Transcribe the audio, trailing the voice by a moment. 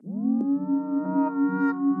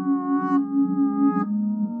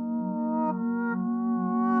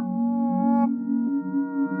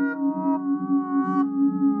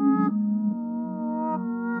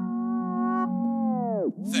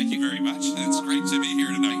great to be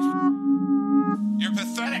here tonight. You're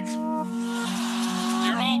pathetic.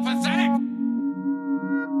 You're all pathetic.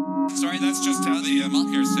 Sorry, that's just how the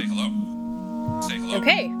Malkers say hello. Say hello.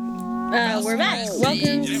 Okay. We're back.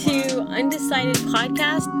 Welcome to Undecided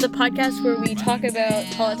Podcast, the podcast where we talk about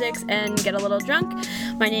politics and get a little drunk.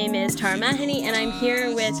 My name is Tara Mahoney, and I'm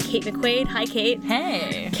here with Kate McQuaid. Hi, Kate.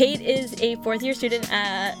 Hey. Kate is a fourth-year student,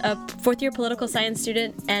 a fourth-year political science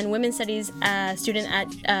student and women's studies student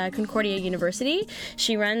at Concordia University.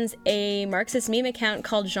 She runs a Marxist meme account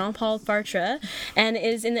called Jean-Paul Fartre, and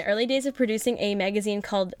is in the early days of producing a magazine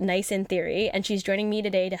called Nice in Theory. And she's joining me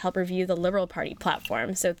today to help review the Liberal Party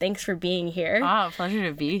platform. So thanks for being here. Oh, pleasure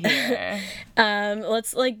to be here.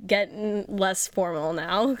 Let's get less formal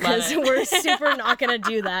now, because we're super not gonna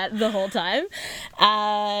do that the whole time.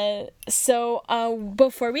 So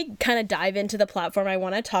before we kind of dive into the platform, I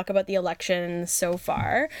want to talk about the election so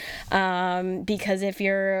far, because if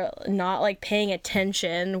you're not paying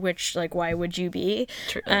attention, which why would you be?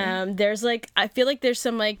 True. There's I feel like there's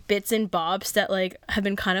some bits and bobs that have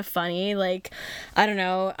been kind of funny. I don't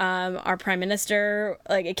know, our prime minister,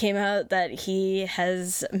 it came out that he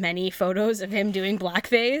has many photos of him doing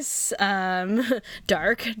blackface.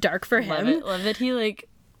 Dark for him. Love it. He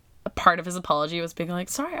a part of his apology was being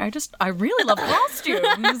sorry, I really love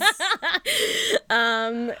costumes.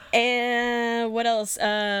 And what else?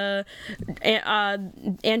 Andrew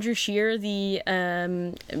Scheer,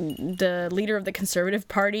 the leader of the Conservative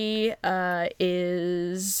Party,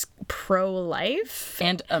 is pro-life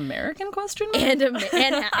and American question mark?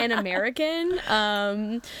 and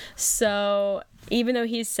American. So even though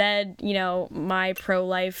he said, my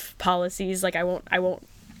pro-life policies, I won't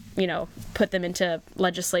put them into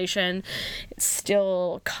legislation, it's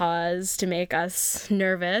still cause to make us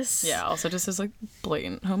nervous. Yeah, also just as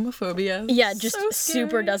blatant homophobia. Yeah, just so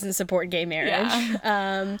super doesn't support gay marriage.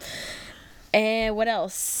 Yeah. And what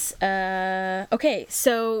else? Okay,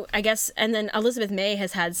 so I guess, and then Elizabeth May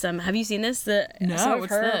has had some. Have you seen this? No, what's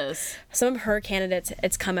this? Some of her candidates.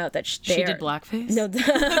 It's come out that she did blackface. No,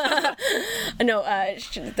 no.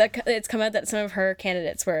 It's come out that some of her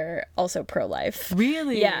candidates were also pro-life.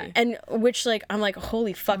 Really? Yeah, and which I'm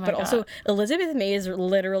holy fuck. Oh my but God. Also Elizabeth May is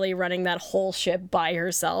literally running that whole ship by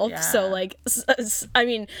herself. Yeah. So I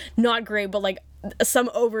mean, not great, but some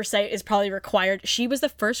oversight is probably required. She was the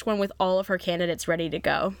first one with all of her candidates ready to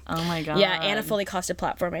go. Oh my God. Yeah, and a fully costed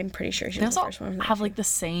platform. I'm pretty sure she was the first one. They have the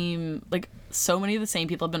same, so many of the same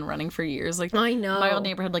people have been running for years. I know. My old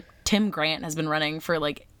neighborhood, Tim Grant has been running for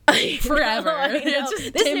I forever. know. It's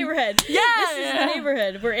just This Tim... neighborhood. Yeah. This is the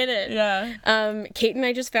neighborhood. We're in it. Yeah. Kate and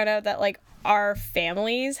I just found out that our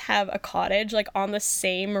families have a cottage on the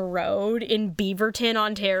same road in Beaverton,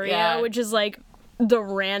 Ontario, Yeah. which is the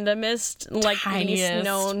randomest, Tiniest, least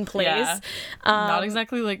known place. Yeah. Not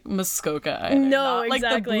exactly No, Muskoka either. Not,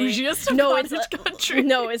 exactly. the bougiest of cottage country.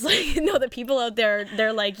 No, it's no, the people out there,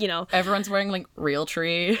 they're Everyone's wearing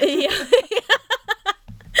Realtree. Yeah.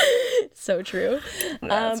 So true.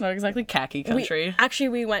 Yeah, it's not exactly khaki country.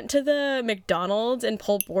 We went to the McDonald's in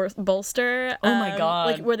Port Bolster. Oh my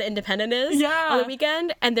God. Where the Independent is. Yeah. On the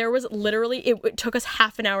weekend, and there was literally it took us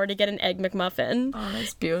half an hour to get an Egg McMuffin. Oh,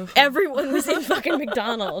 that's beautiful. Everyone was in fucking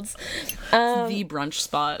McDonald's. The brunch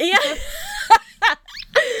spot. Yeah.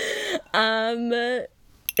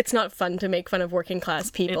 It's not fun to make fun of working class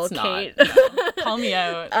people, It's Kate. not. No. Call me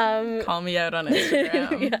out. Call me out on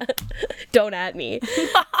Instagram. Yeah. Don't at me.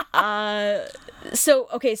 So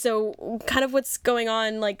kind of what's going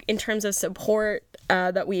on in terms of support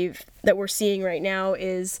that we're seeing right now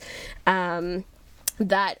is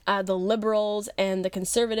that the Liberals and the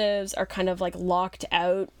Conservatives are kind of locked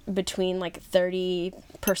out between 30%,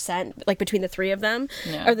 between the three of them,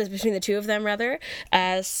 Yeah. or between the two of them rather.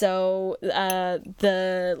 So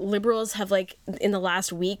the Liberals have in the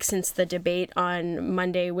last week since the debate on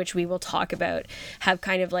Monday, which we will talk about, have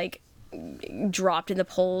kind of dropped in the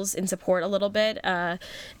polls in support a little bit.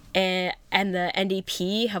 And the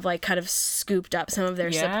NDP have kind of scooped up some of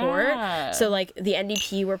their support. So the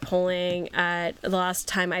NDP were polling at the last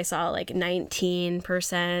time I saw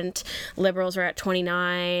 19%, Liberals were at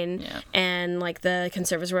 29, and the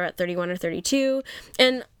Conservatives were at 31 or 32.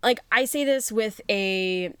 And I say this with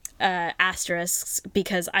a asterisk,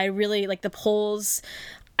 because I really the polls,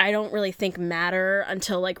 I don't really think matter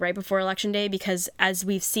until right before election day, because as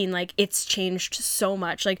we've seen, it's changed so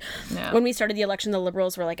much. When we started the election, the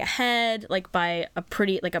Liberals were ahead by a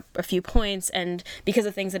pretty a few points, and because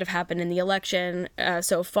of things that have happened in the election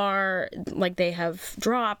so far, they have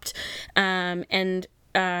dropped, and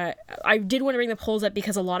I did want to bring the polls up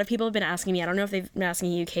because a lot of people have been asking me, I don't know if they've been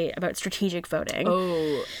asking you, Kate, about strategic voting.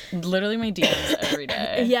 Oh, literally my DMs every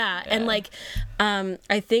day. Yeah, and like, I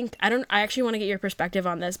actually want to get your perspective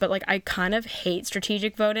on this, but like, I kind of hate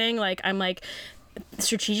strategic voting. Like, I'm like,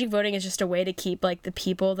 strategic voting is just a way to keep like the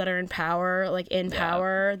people that are in power like in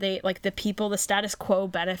power. They like the status quo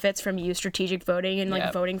benefits from you strategic voting and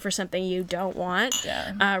like voting for something you don't want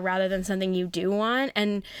rather than something you do want.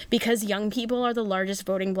 And because young people are the largest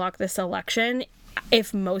voting bloc this election,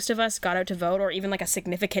 if most of us got out to vote, or even like a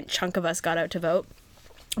significant chunk of us got out to vote,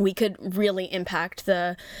 we could really impact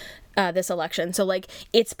this election. So like,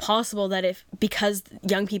 it's possible that because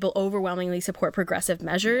young people overwhelmingly support progressive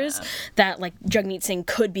measures, that like Jagmeet Singh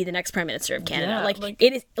could be the next Prime Minister of Canada. Yeah, like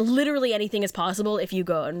it is literally anything is possible if you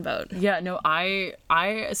go out and vote. Yeah, no, I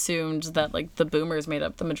assumed that like the boomers made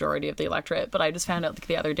up the majority of the electorate, but I just found out like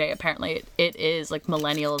the other day apparently it is like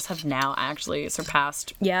millennials have now actually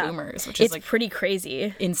surpassed boomers, which is it's like pretty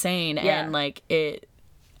crazy, insane, and like it.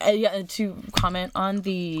 To comment on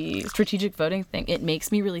the strategic voting thing, it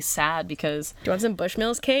makes me really sad because... Do you want some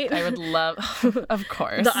Bushmills, Kate? I would love... Of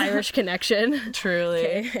course. The Irish connection. Truly.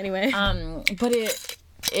 Okay, anyway. But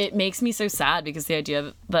it makes me so sad because the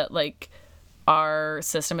idea that, like, our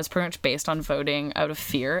system is pretty much based on voting out of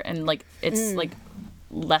fear, and, like, it's, like...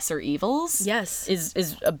 lesser evils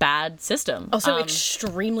is a bad system. Also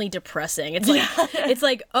extremely depressing. It's like it's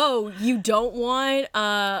like, oh, you don't want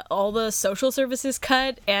all the social services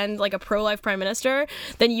cut and like a pro-life prime minister,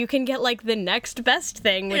 then you can get like the next best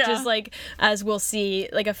thing, which is like, as we'll see,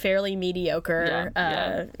 like a fairly mediocre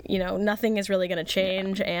you know, nothing is really going to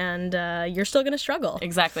change and you're still going to struggle.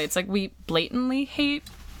 Exactly. It's like we blatantly hate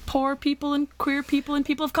poor people and queer people and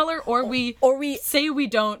people of color, or we say we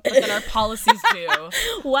don't, but then our policies do.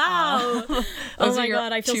 Wow. Those oh my are your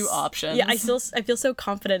God, I feel two options. Yeah, I feel so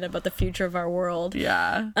confident about the future of our world.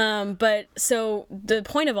 Yeah. But so the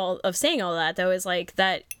point of saying all that though is like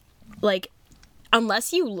that, like,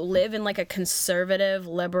 unless you live in like a conservative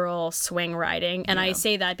liberal swing riding, and I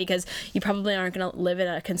say that because you probably aren't going to live in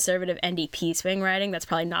a conservative NDP swing riding. That's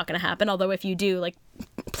probably not going to happen. Although if you do, like,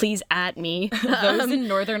 please at me. Those in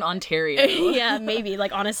Northern Ontario. Yeah, maybe.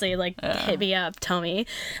 Like, honestly, like, hit me up, tell me.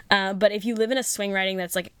 But if you live in a swing riding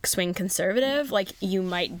that's like swing conservative, like, you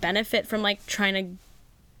might benefit from like trying to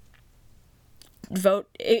vote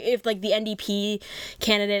if like the NDP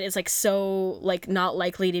candidate is like so like not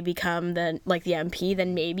likely to become the MP,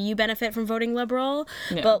 then maybe you benefit from voting liberal.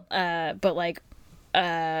 But like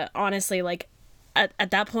honestly, like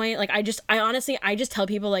at that point, like I just tell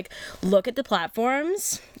people, like, look at the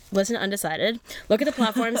platforms, listen to Undecided, look at the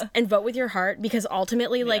platforms and vote with your heart, because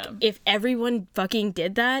ultimately, like, if everyone fucking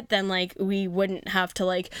did that, then like we wouldn't have to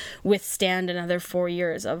like withstand another 4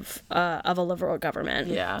 years of a liberal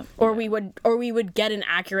government. Or we would get an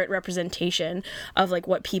accurate representation of like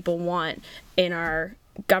what people want in our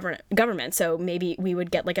government. So maybe we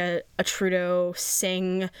would get like a Trudeau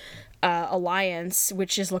Singh alliance,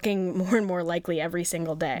 which is looking more and more likely every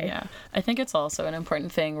single day. Yeah, I think it's also an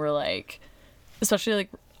important thing where, like, especially like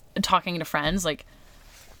talking to friends, like,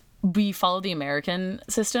 we follow the American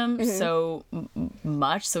system so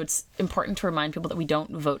much, so it's important to remind people that we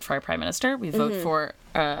don't vote for our prime minister. We vote for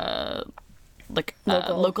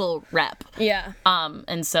local rep. Yeah.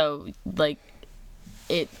 And so like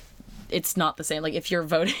it's not the same. Like, if you're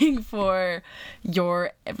voting for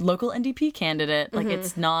your local NDP candidate, like,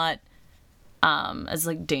 it's not as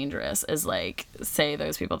like dangerous as like, say,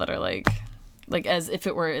 those people that are like as if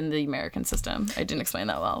it were in the American system. I didn't explain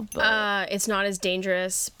that well, but it's not as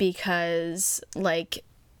dangerous because like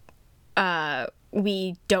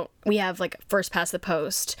we have like first past the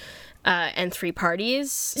post and 3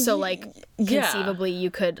 parties, so like conceivably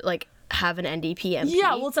you could like have an NDP MP.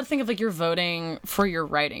 Yeah, well, it's that thing of like, you're voting for your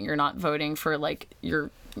riding, you're not voting for like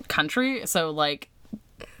your country, so like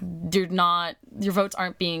your votes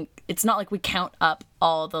aren't being, it's not like we count up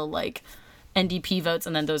all the like NDP votes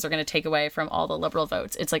and then those are going to take away from all the liberal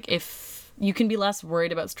votes. It's like, if you can be less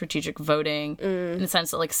worried about strategic voting in the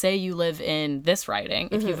sense that, like, say you live in this riding,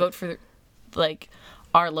 if you vote for like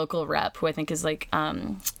our local rep, who I think is like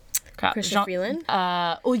Chrystia Freeland?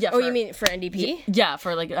 You mean for NDP? Yeah,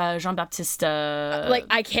 for like Jean-Baptiste. Like,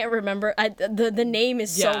 I can't remember. The name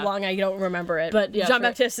is so long I don't remember it. But yeah,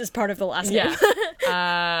 Jean-Baptiste is part of the last name.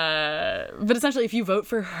 But essentially, if you vote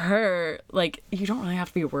for her, like, you don't really have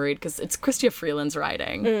to be worried because it's Chrystia Freeland's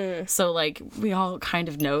riding. So like, we all kind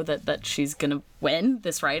of know that she's gonna win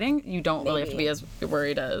this riding. You don't really have to be as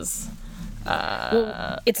worried as.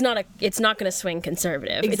 Well, it's not going to swing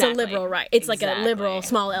conservative. Exactly. It's a liberal right. It's like a liberal,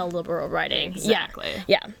 small L liberal riding. Exactly.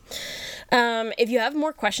 Yeah. If you have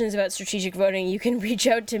more questions about strategic voting, you can reach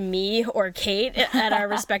out to me or Kate at our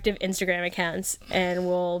respective Instagram accounts, and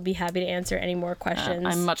we'll be happy to answer any more questions.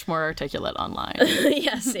 I'm much more articulate online.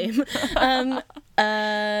 Yeah, same.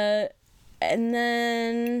 And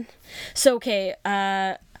then, so okay,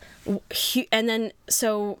 and then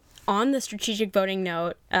so on the strategic voting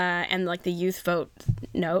note, and like the youth vote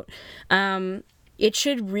note, it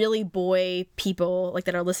should really buoy people like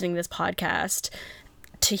that are listening to this podcast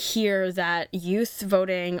to hear that youth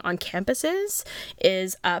voting on campuses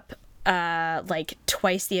is up like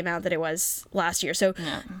twice the amount that it was last year. So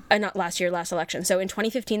not last year, last election. So in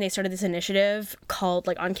 2015 they started this initiative called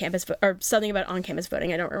like on campus or something about on campus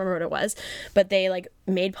voting. I don't remember what it was, but they like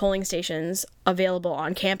made polling stations available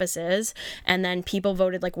on campuses, and then people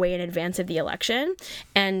voted like way in advance of the election,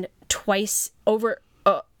 and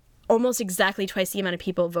almost exactly twice the amount of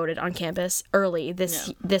people voted on campus early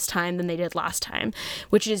this time than they did last time,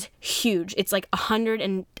 which is huge. It's like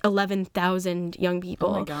 111,000 young people.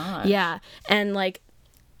 Oh my gosh. Yeah. And like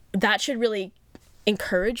that should really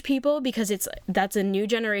encourage people, because that's a new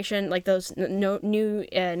generation, like those new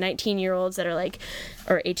 19-year-olds that are like,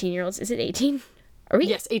 or 18-year-olds. Is it 18? Are we?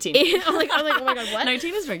 Yes, 18. I'm like, oh my God, what?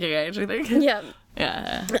 19 is drinking age, I think. Yeah.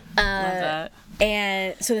 Yeah. Love that.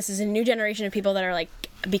 And so this is a new generation of people that are like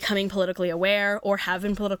becoming politically aware or have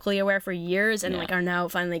been politically aware for years and like are now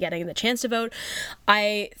finally getting the chance to vote.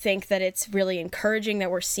 I think that it's really encouraging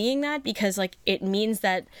that we're seeing that, because like it means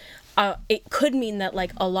that it could mean that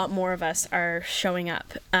like a lot more of us are showing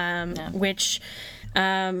up, which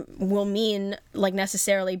will mean like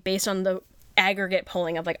necessarily based on the aggregate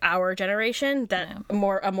polling of like our generation that a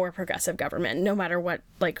more progressive government, no matter what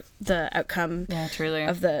like the outcome truly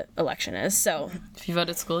of the election is. So if you vote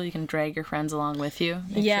at school, you can drag your friends along with you.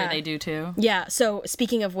 Make sure they do too. Yeah. So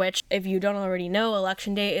speaking of which, if you don't already know,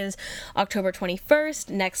 election day is October 21st,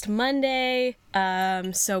 next Monday.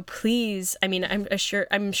 So please, I mean, I'm sure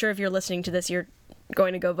if you're listening to this, you're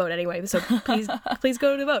going to go vote anyway, so please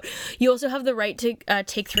go to vote. You also have the right to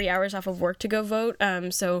take 3 hours off of work to go vote,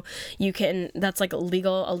 so you can, that's like a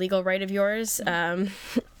legal right of yours.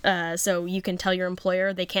 So you can tell your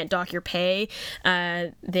employer they can't dock your pay.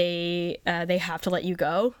 They have to let you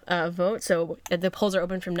go vote. So the polls are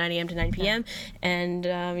open from 9 a.m. to 9 p.m. And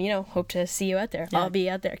hope to see you out there. I'll be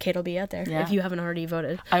out there. Kate will be out there if you haven't already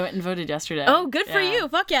voted. I went and voted yesterday. Oh, good for you!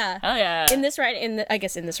 Fuck yeah! Oh yeah! In this riding. Yeah,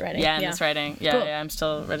 in this riding. Yeah, cool. I'm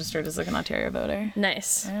still registered as like an Ontario voter.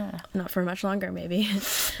 Nice. Yeah. Not for much longer, maybe.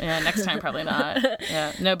 Yeah, next time probably not.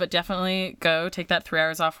 Yeah. No, but definitely go take that 3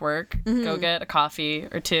 hours off work. Go get a coffee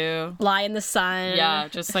or two. Lie in the sun. Yeah,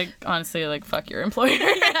 just like honestly, like fuck your employer.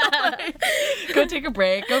 Like, go take a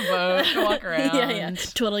break. Go vote. Go walk around. Yeah.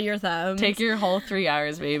 Twiddle your thumbs. Take your whole 3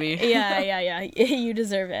 hours, baby. Yeah. You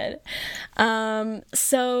deserve it.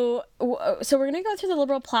 So we're gonna go through the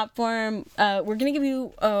Liberal platform. We're gonna give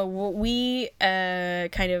you what we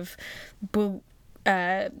kind of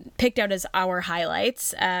picked out as our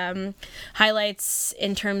highlights. Highlights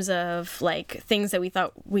in terms of like things that we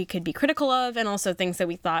thought we could be critical of, and also things that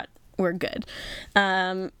we thought were good.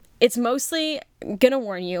 It's mostly, gonna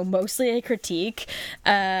warn you, mostly a critique.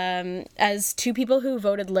 As two people who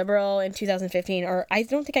voted Liberal in 2015, or I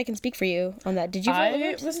don't think I can speak for you on that. Did you vote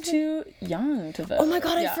Liberal? I was too young to vote. Oh my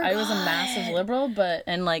God, I forgot. I was a massive Liberal,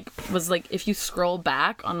 if you scroll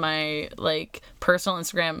back on my like personal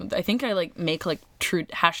Instagram, I think I like make like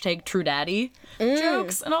hashtag True Daddy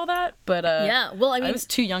jokes and all that. But yeah, well, I mean, I was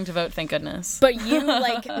too young to vote, thank goodness. But you,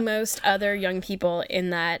 like most other young people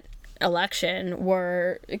in that election,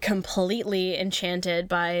 were completely enchanted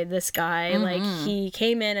by this guy. Like he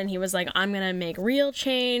came in and he was like, I'm gonna make real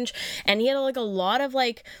change, and he had like a lot of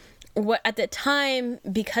like what at the time,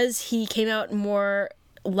 because he came out more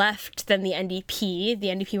left than the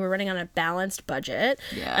NDP were running on a balanced budget,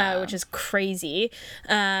 which is crazy.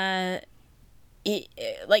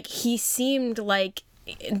 He seemed like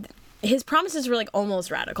his promises were like almost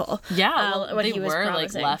radical. Yeah, what they he was were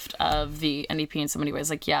promising. like left of the NDP in so many ways.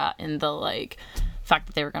 Like in the like fact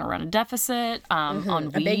that they were going to run a deficit on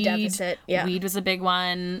weed. A big deficit. Yeah, weed was a big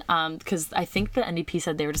one because I think the NDP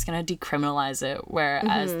said they were just going to decriminalize it,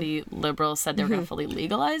 whereas the Liberals said they were going to fully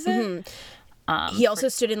legalize it. He also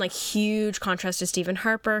stood in like huge contrast to Stephen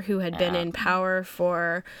Harper, who had been in power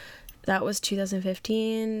for. That was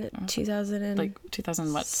 2015, 2000 like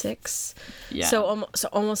 2000 what? 6. Yeah. So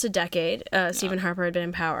almost a decade. Stephen Harper had been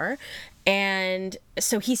in power, And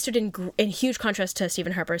so he stood in huge contrast to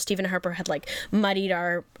Stephen Harper. Stephen Harper had like muddied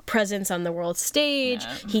our presence on the world stage.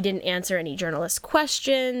 Yeah. He didn't answer any journalist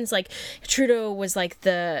questions. Like Trudeau was like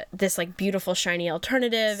this like beautiful shiny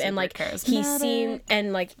alternative, and like he charismatic. seemed,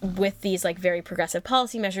 and like with these like very progressive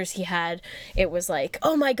policy measures he had, it was like,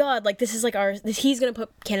 oh my god, like this is like he's gonna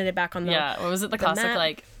put Canada back on the What was it, the classic map.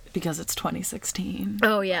 like, because it's 2016.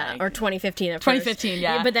 Oh yeah, or 2015 at 2015, first.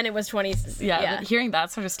 yeah. But then it was 20. Yeah, but hearing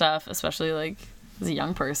that sort of stuff, especially like as a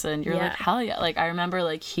young person, you're Yeah. like, hell yeah. Like I remember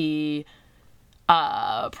like he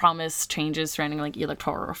promised changes surrounding like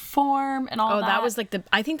electoral reform and all that. That was like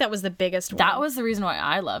I think that was the biggest one. That was the reason why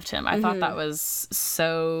I loved him. I thought Mm-hmm. that was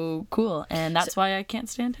so cool, and that's why I can't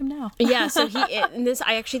stand him now. Yeah, so and this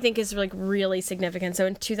I actually think is like really significant. So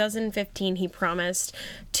in 2015 he promised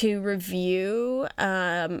to review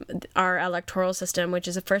our electoral system, which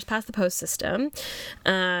is a first past the post system,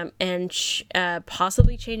 and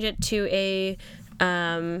possibly change it to a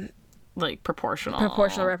Like proportional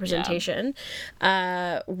representation,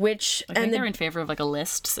 which I think they're in favor of like a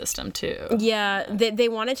list system too. yeah, they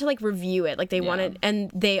wanted to like review it, like they wanted,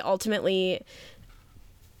 and they ultimately.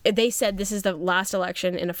 They said this is the last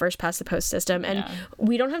election in a first past the post system, and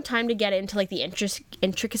we don't have time to get into like the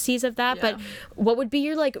intricacies of that. But what would be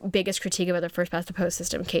your like biggest critique about the first past the post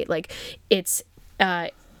system, Kate? Like it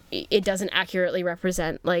doesn't accurately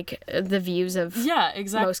represent like the views of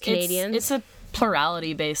exactly. most Canadians. It's a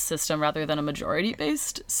plurality based system rather than a majority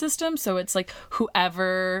based system. So it's like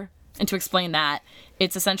whoever, and to explain that,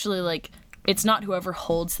 it's essentially like it's not whoever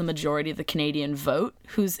holds the majority of the Canadian vote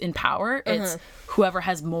who's in power. It's whoever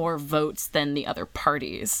has more votes than the other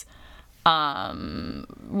parties.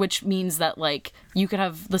 Which means that like you could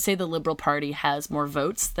have, let's say the Liberal Party has more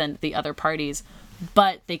votes than the other parties,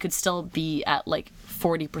 but they could still be at like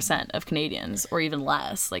 40% of Canadians or even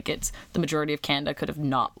less. Like it's the majority of Canada could have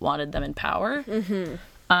not wanted them in power.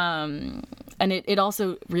 And it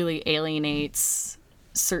also really alienates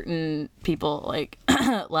certain people like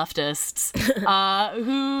leftists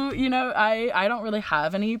who, you know, I don't really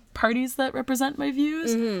have any parties that represent my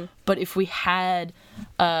views, but if we had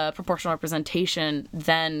proportional representation,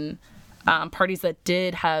 then parties that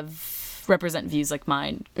did represent views like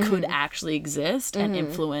mine could actually exist and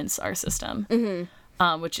influence our system.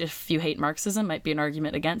 Which, if you hate Marxism, might be an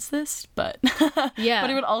argument against this, but but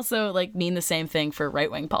it would also like mean the same thing for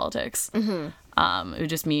right-wing politics. It would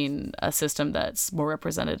just mean a system that's more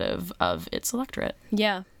representative of its electorate.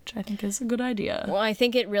 Yeah. Which I think is a good idea. Well, I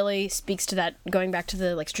think it really speaks to that, going back to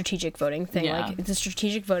the like strategic voting thing. Yeah. Like the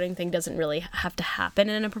strategic voting thing doesn't really have to happen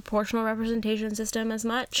in a proportional representation system as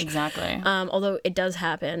much. Exactly. Although it does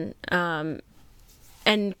happen.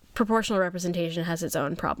 And proportional representation has its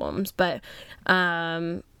own problems, but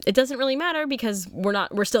it doesn't really matter because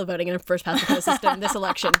we're still voting in a first past the post system this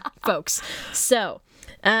election, folks. So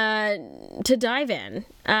to dive in,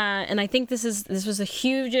 and I think this was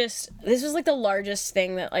like the largest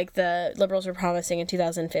thing that like the Liberals were promising in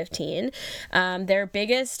 2015.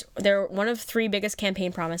 Their one of three biggest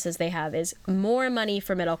campaign promises they have is more money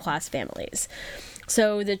for middle class families.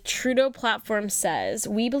 So the Trudeau platform says,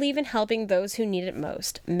 "We believe in helping those who need it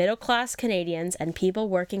most, middle-class Canadians and people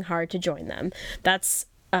working hard to join them." That's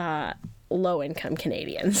low-income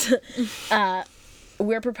Canadians.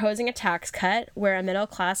 We're proposing a tax cut where a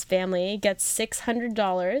middle-class family gets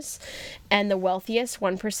 $600 and the wealthiest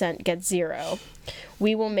 1% gets $0.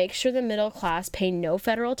 We will make sure the middle class pay no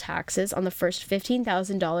federal taxes on the first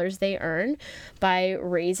 $15,000 they earn by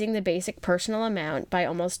raising the basic personal amount by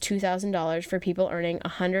almost $2,000 for people earning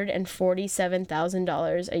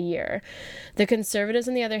 $147,000 a year. The Conservatives,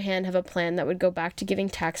 on the other hand, have a plan that would go back to giving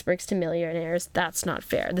tax breaks to millionaires. That's not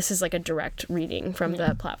fair. This is like a direct reading from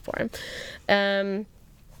the platform.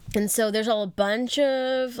 And so there's a bunch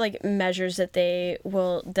of like measures that they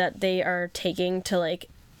are taking to like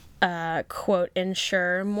quote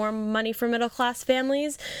ensure more money for middle class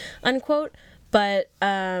families, unquote. But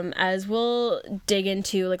as we'll dig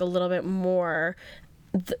into like a little bit more,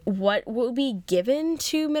 what will be given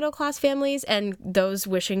to middle class families and those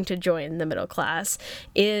wishing to join the middle class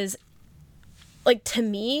is, like, to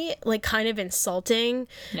me, like, kind of insulting.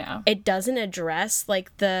 Yeah. It doesn't address,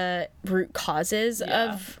 like, the root causes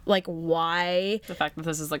of, like, why... The fact that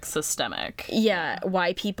this is, like, systemic. Yeah,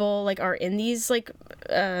 why people, like, are in these, like,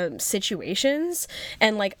 situations.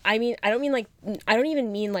 And, like, I don't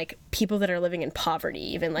even mean, like, people that are living in poverty,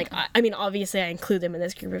 even. Like, I mean, obviously I include them in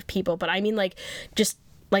this group of people, but I mean, like, just,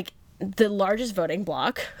 like, the largest voting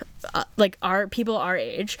bloc, like, our people our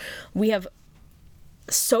age, we have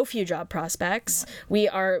so few job prospects. We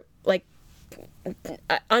are like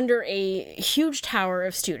under a huge tower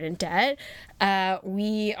of student debt.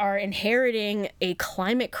 We are inheriting a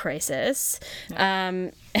climate crisis.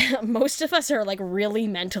 Most of us are like really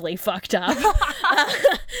mentally fucked up.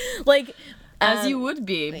 Like, as you would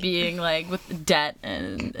be, being like with debt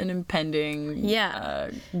and an impending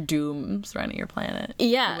doom surrounding your planet.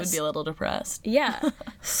 Yes. You would be a little depressed. Yeah.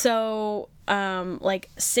 So, like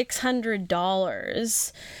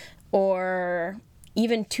 $600 or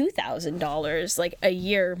even $2,000 like a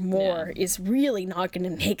year more is really not going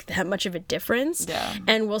to make that much of a difference. Yeah.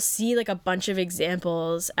 And we'll see like a bunch of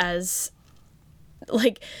examples as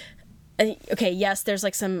like, okay, yes, there's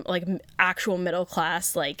like some like actual middle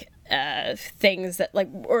class like things that like,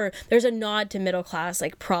 or there's a nod to middle class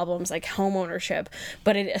like problems like home ownership,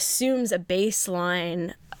 but it assumes a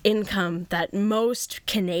baseline income that most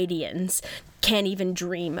Canadians can't even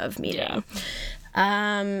dream of meeting.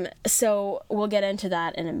 So we'll get into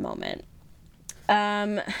that in a moment.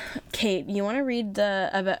 Kate, you want to read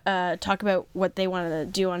talk about what they want to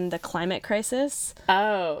do on the climate crisis?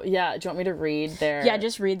 Oh, yeah. Do you want me to read their... Yeah,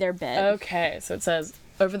 just read their bit. Okay, so it says,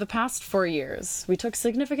 over the past 4 years, we took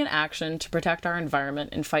significant action to protect our environment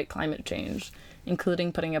and fight climate change,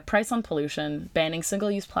 including putting a price on pollution, banning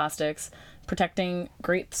single-use plastics, protecting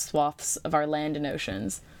great swaths of our land and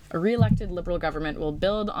oceans. A re-elected Liberal government will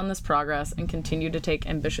build on this progress and continue to take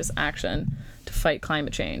ambitious action to fight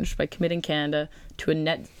climate change by committing Canada to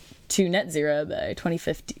net zero by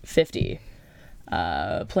 2050,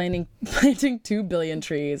 planting 2 billion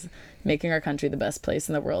trees, making our country the best place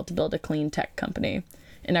in the world to build a clean tech company.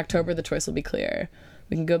 In October, the choice will be clear.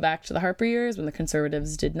 We can go back to the Harper years when the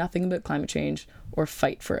Conservatives did nothing about climate change or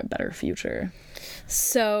fight for a better future.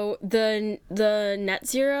 So the net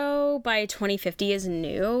zero by 2050 is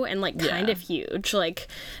new and like kind of huge. Like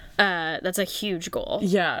that's a huge goal.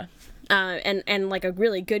 Yeah. And like a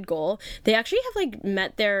really good goal. They actually have like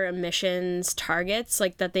met their emissions targets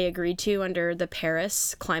like that they agreed to under the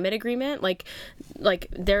Paris Climate Agreement. Like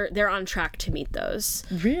they're on track to meet those.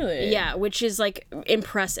 Really? Yeah, which is like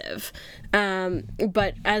impressive.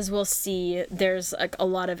 But as we'll see, there's like a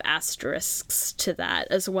lot of asterisks to that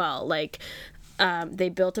as well. Like they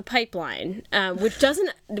built a pipeline, which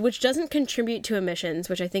doesn't contribute to emissions,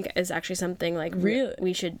 which I think is actually something like really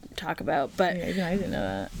we should talk about. But yeah, I didn't know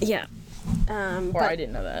that. Yeah. I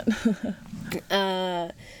didn't know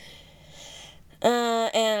that.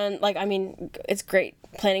 And like, I mean, it's great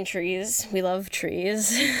planting trees. We love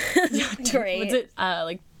trees. Great. Was it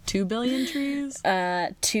like 2 billion trees?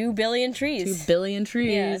 2 billion trees. 2 billion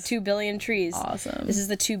trees. Yeah, 2 billion trees. Awesome. This is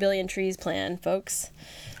the 2 billion trees plan, folks.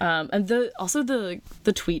 And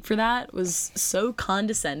the tweet for that was so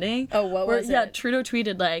condescending. Oh, what was it? Yeah, Trudeau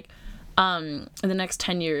tweeted like, in the next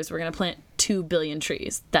 10 years, we're gonna plant 2 billion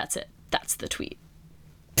trees. That's it. That's the tweet.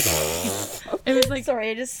 It was like, sorry,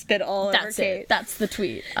 I just spit all over that's Kate. it. That's the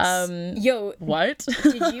tweet. Yo, what?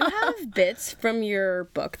 Did you have bits from your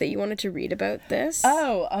book that you wanted to read about this?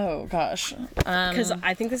 Oh gosh. Because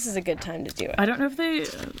I think this is a good time to do it. I don't know if they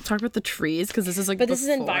talk about the trees because this is like. But this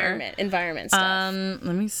before. is environment stuff.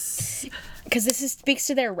 Let me see. Because this speaks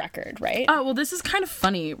to their record, right? Oh, well, this is kind of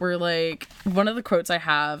funny. Where like one of the quotes I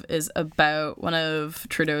have is about one of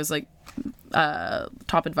Trudeau's like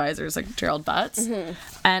top advisors, like Gerald Butts,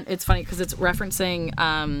 and it's funny because it's referencing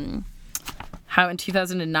how in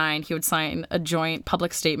 2009 he would sign a joint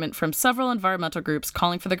public statement from several environmental groups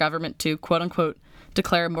calling for the government to quote unquote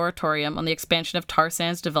declare a moratorium on the expansion of tar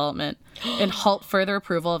sands development and halt further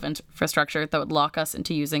approval of infrastructure that would lock us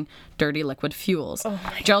into using dirty liquid fuels.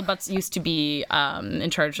 Gerald Butts used to be in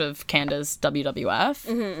charge of Canada's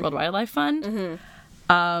WWF, World Wildlife Fund.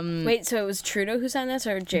 Wait, so it was Trudeau who signed this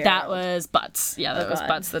or Gerald? That was Butts. Yeah, that was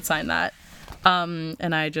Butts that signed that.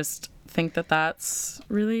 And I just think that that's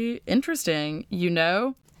really interesting, you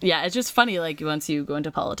know? Yeah, it's just funny, like, once you go into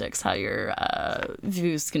politics, how your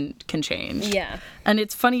views can change. Yeah. And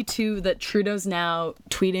it's funny, too, that Trudeau's now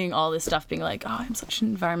tweeting all this stuff, being like, oh, I'm such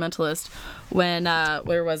an environmentalist. When,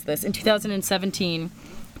 where was this? In 2017...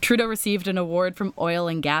 Trudeau received an award from oil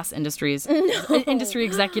and gas industry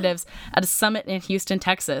executives at a summit in Houston,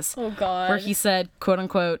 Texas. Oh, God. Where he said, quote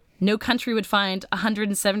unquote, no country would find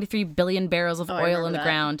 173 billion barrels of oil in the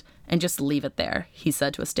ground and just leave it there, he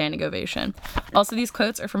said to a standing ovation. Also, these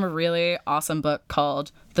quotes are from a really awesome book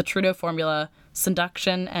called The Trudeau Formula,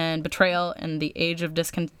 Seduction and Betrayal in an Age of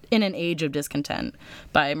Discontent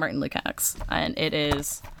by Martin Lukács. And it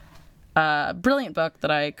is a brilliant book that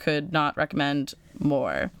I could not recommend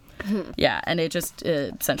more. Yeah, and it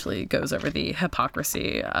essentially goes over the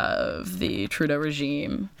hypocrisy of the Trudeau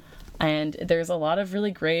regime. And there's a lot of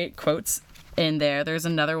really great quotes in there. There's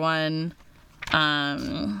another one.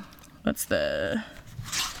 what's the...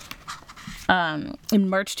 in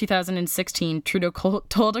March 2016, Trudeau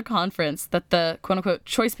told a conference that the quote-unquote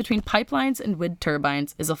choice between pipelines and wind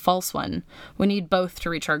turbines is a false one. We need both to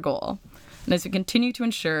reach our goal. And as we continue to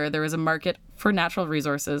ensure there is a market for natural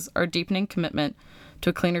resources, our deepening commitment to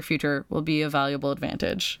a cleaner future will be a valuable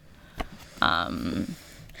advantage.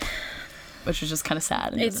 Which is just kind of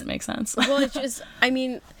sad and doesn't make sense. Well, it's just, I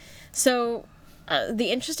mean, so...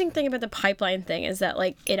 the interesting thing about the pipeline thing is that,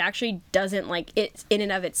 like, it actually doesn't, like, it's in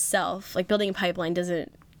and of itself, like, building a pipeline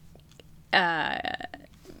doesn't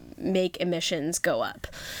make emissions go up.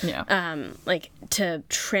 Yeah. Like, to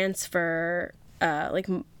transfer,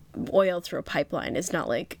 oil through a pipeline is not,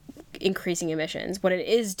 like, increasing emissions. What it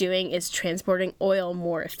is doing is transporting oil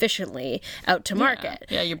more efficiently out to market.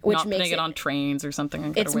 Yeah, you're which not makes putting it on trains or something.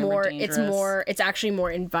 And it's actually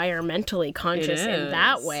more environmentally conscious in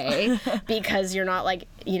that way, because you're not, like,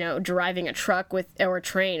 you know, driving a truck or a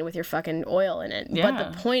train with your fucking oil in it. Yeah.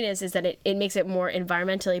 But the point is that it makes it more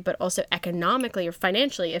environmentally but also economically or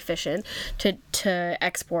financially efficient to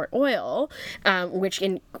export oil, which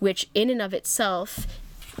in and of itself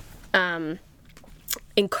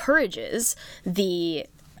encourages the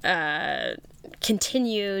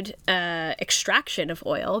continued extraction of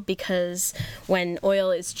oil, because when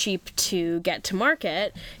oil is cheap to get to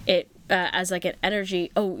market, it as like an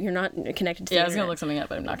energy. Oh, you're not connected to the I was internet. gonna look something up,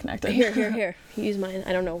 but I'm not connected. Here. Use mine.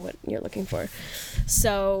 I don't know what you're looking for.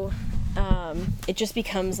 So, it just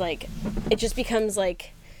becomes like,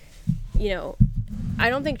 you know, I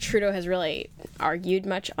don't think Trudeau has really argued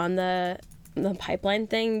much on the pipeline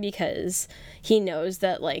thing, because he knows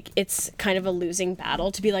that, like, it's kind of a losing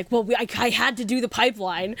battle to be like, well, I had to do the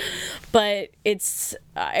pipeline, but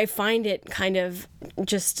I find it kind of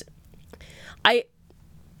just,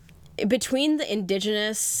 between the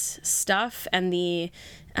indigenous stuff and the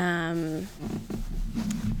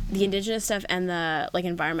indigenous stuff and the, like,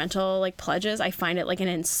 environmental, like, pledges, I find it, like, an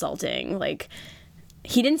insulting, like,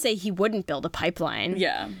 he didn't say he wouldn't build a pipeline.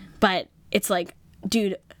 Yeah. But it's like,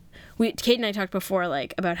 dude, Kate and I talked before,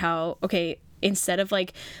 like, about how, okay, instead of,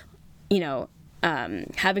 like, you know,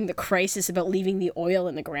 having the crisis about leaving the oil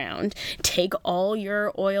in the ground, take all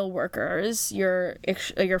your oil workers, your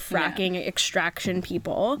fracking extraction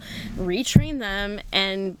people, retrain them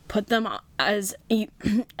and put them as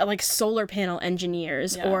like solar panel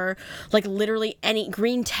engineers, or like literally any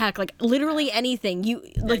green tech, like literally anything. You're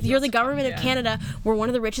the government of Canada. We're one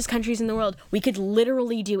of the richest countries in the world. We could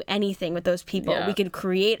literally do anything with those people. We could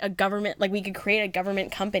create a government, like we could create a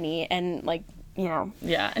government company and, like, you know.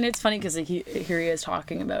 Yeah, and it's funny because here he is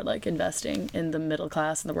talking about, like, investing in the middle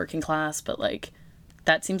class and the working class, but, like,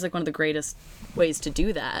 that seems like one of the greatest ways to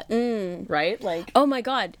do that, right? Like, oh my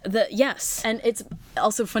god, yes. And it's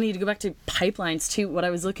also funny to go back to pipelines too. What I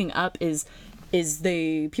was looking up is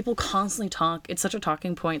people constantly talk. It's such a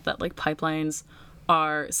talking point that, like, pipelines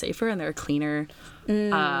are safer and they're a cleaner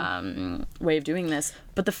way of doing this.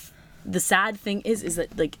 But the sad thing is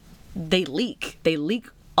that, like, they leak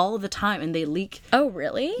all the time, and they leak. Oh,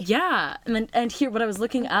 really? Yeah. And here, what I was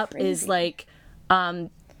looking up is, like,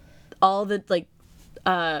 all the, like,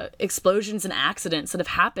 explosions and accidents that have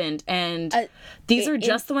happened, and these are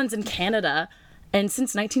just the ones in Canada. And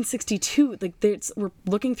since 1962, like, we're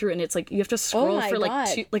looking through it, and it's like you have to scroll for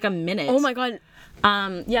like a minute. Oh my god.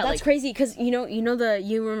 Yeah, that's like, crazy, because you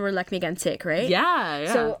remember Lac Mégantic, right?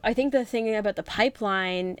 Yeah. So I think the thing about the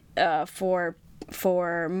pipeline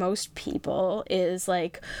for most people is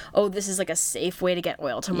like, oh, this is like a safe way to get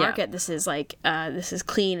oil to market. This is like this is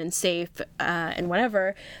clean and safe and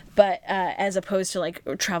whatever. But as opposed to, like,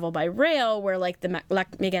 travel by rail, where, like, the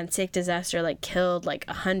Lac Mégantic disaster, like, killed like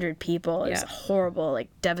 100 people. It was a horrible, like,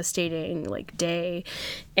 devastating, like, day.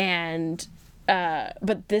 And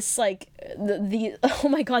but this, like, the oh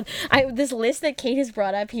my god, this list that Kate has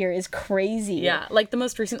brought up here is crazy. Yeah, like, the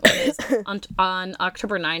most recent one is on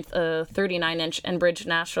October 9th, a 39-inch Enbridge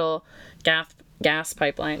natural gas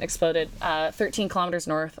pipeline exploded 13 kilometers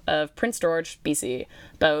north of Prince George, BC.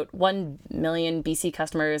 About 1 million BC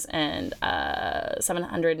customers and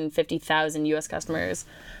 750,000 US customers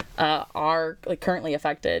are, like, currently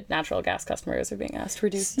affected. Natural gas customers are being asked to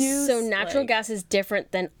reduce use. So natural gas is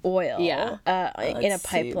different than oil. Yeah. In a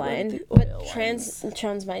pipeline. But Trans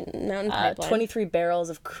Mountain Pipeline. 23 barrels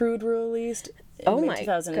of crude were released in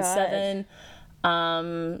 2007.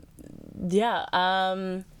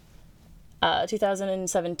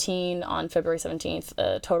 2017, on February 17th,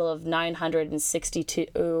 a total of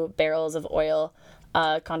 962 barrels of oil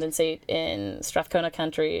condensate in Strathcona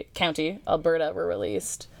County, Alberta, were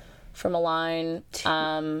released from a line.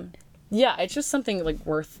 yeah, it's just something like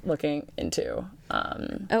worth looking into.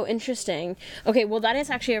 Oh, interesting. Okay, well, that is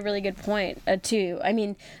actually a really good point, too. I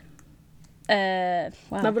mean, wow.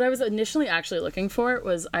 Now, what I was initially actually looking for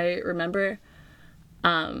was, I remember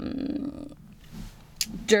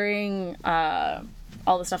during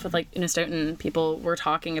all the stuff with like Innistoten, people were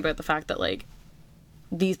talking about the fact that like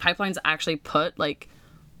these pipelines actually put like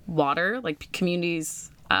water, like communities'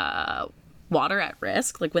 water at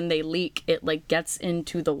risk. Like when they leak, it like gets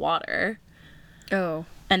into the water. Oh.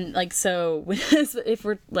 And like, so if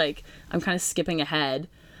we're like, I'm kind of skipping ahead.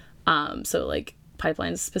 So like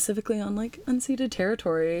pipelines specifically on like unceded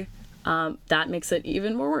territory, that makes it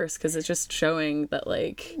even more worse because it's just showing that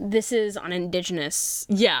like This is on indigenous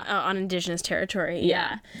on indigenous territory.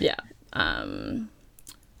 Yeah. And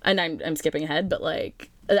I'm skipping ahead, but like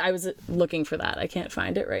I was looking for that. I can't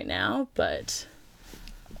find it right now, but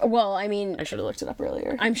Well, I mean, I should have looked it up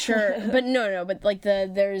earlier. I'm sure, but no, but like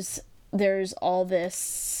there's all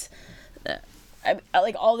this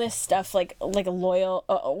like all this stuff like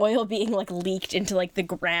oil being like leaked into like the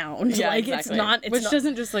ground. Yeah, like exactly. It's not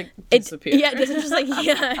doesn't just like disappear. it doesn't just like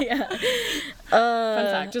yeah. Fun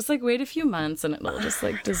fact, just like wait a few months and it'll just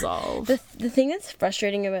like dissolve. The thing that's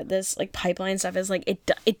frustrating about this like pipeline stuff is like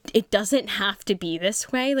it doesn't have to be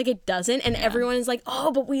this way. Like it doesn't, and everyone is like,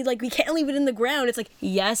 oh, but we can't leave it in the ground. It's like,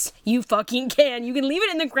 yes, you fucking can. You can leave it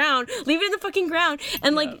in the ground. Leave it in the fucking ground.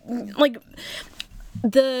 And like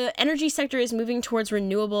the energy sector is moving towards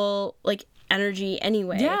renewable like energy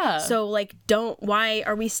anyway. Yeah. So like why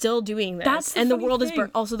are we still doing this? That's the and the funny world thing. is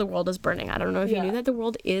also the world is burning. I don't know if you knew that the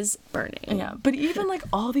world is burning. Yeah, but even like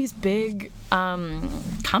all these big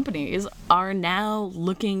companies are now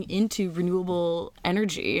looking into renewable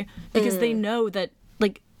energy because they know that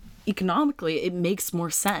like economically it makes more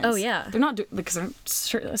sense. Oh, yeah. They're not because they're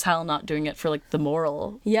sure as hell not doing it for like the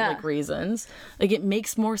moral like reasons. Like it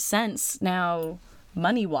makes more sense now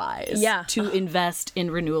money wise to invest in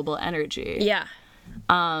renewable energy. Yeah.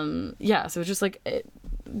 So it's just like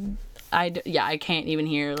I can't even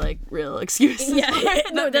hear like real excuses. Yeah.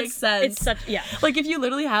 that makes sense. It's such Like if you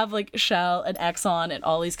literally have like Shell and Exxon and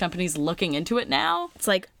all these companies looking into it now, it's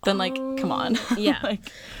like then like come on. Yeah. Like,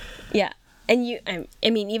 yeah. And I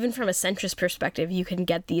mean, even from a centrist perspective, you can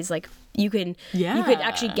get these like you could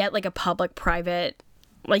actually get like a public-private,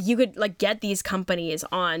 like you could like get these companies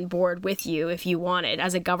on board with you if you wanted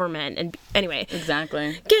as a government. And anyway,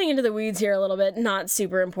 exactly. Getting into the weeds here a little bit, not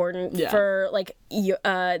super important for like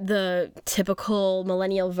the typical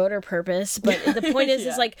millennial voter purpose, but the point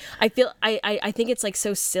is like I think it's like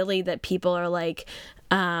so silly that people are like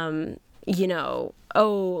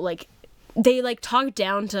like they like talk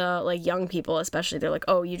down to like young people, especially. They're like,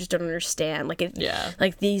 oh, you just don't understand, like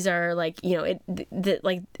like these are like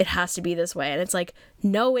it has to be this way. And it's like,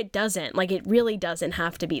 no, it doesn't. Like it really doesn't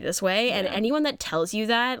have to be this way. And anyone that tells you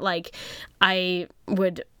that, like, I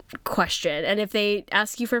would question. And if they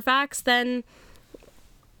ask you for facts, then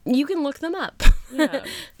you can look them up.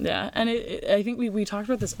 And I think we talked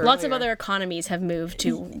about this earlier. Lots of other economies have moved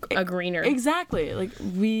to a greener. Exactly. Like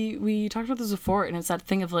we talked about this before, and it's that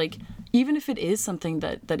thing of like, even if it is something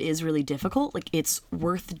that is really difficult, like it's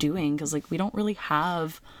worth doing because like we don't really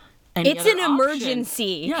have any it's other an option.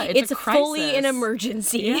 emergency. Yeah, it's a fully an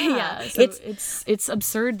emergency. Yeah. So it's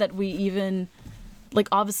absurd that we even, like,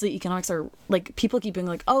 obviously economics are like, people keep being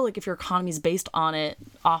like, oh, like if your economy is based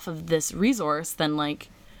off of this resource, then like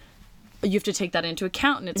you have to take that into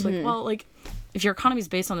account. And it's like, well, like if your economy is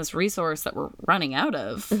based on this resource that we're running out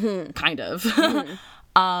of, kind of,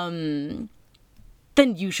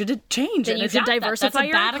 then you should change. Then you should diversify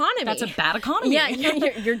your economy. That's a bad economy. Yeah,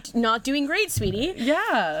 you're not doing great, sweetie.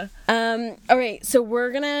 Yeah. All right, so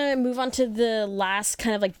we're gonna move on to the last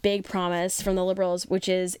kind of like big promise from the Liberals, which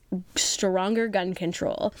is stronger gun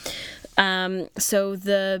control. So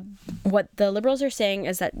what the Liberals are saying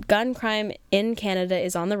is that gun crime in Canada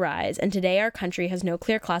is on the rise, and today our country has no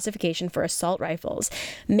clear classification for assault rifles,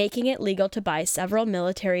 making it legal to buy several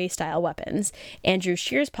military-style weapons. Andrew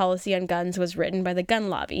Scheer's policy on guns was written by the gun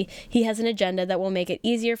lobby. He has an agenda that will make it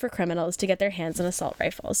easier for criminals to get their hands on assault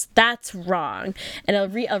rifles. That's wrong. And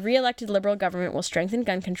a re-elected Liberal government will strengthen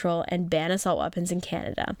gun control and ban assault weapons in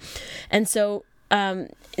Canada. And so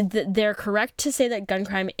they're correct to say that gun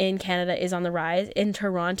crime in Canada is on the rise. In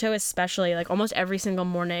Toronto especially, like almost every single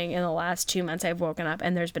morning in the last 2 months I've woken up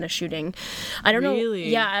and there's been a shooting. I don't know.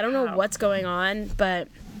 Yeah, I don't know what's going on, but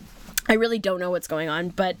I really don't know what's going on,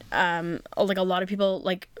 but like a lot of people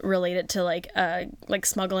like relate it to like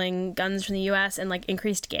smuggling guns from the U.S. and like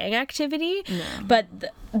increased gang activity. But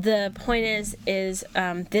the point is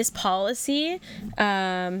this policy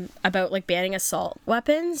about like banning assault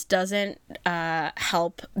weapons doesn't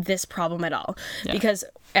help this problem at all, because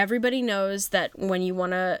everybody knows that when you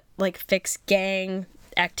want to like fix gang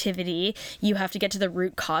activity, you have to get to the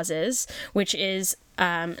root causes, which is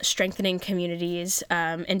strengthening communities,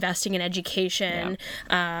 investing in education,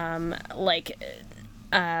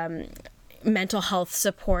 mental health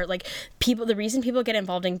support. Like the reason people get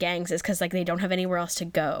involved in gangs is because like they don't have anywhere else to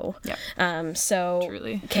go. So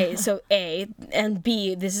Truly. Okay, so A, and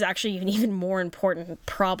B, this is actually an even more important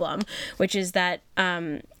problem, which is that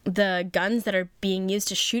the guns that are being used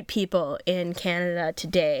to shoot people in Canada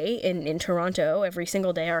today, in Toronto every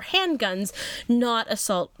single day, are handguns, not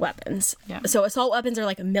assault weapons. So assault weapons are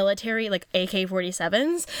like military, like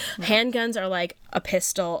AK-47s. Handguns are like a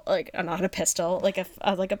pistol, like not a pistol, like a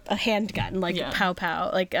handgun, like pow pow,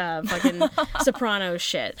 like fucking Sopranos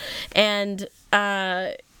shit. And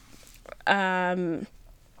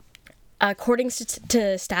according to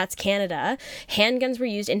Stats Canada, handguns were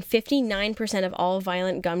used in 59% of all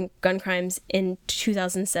violent gun crimes in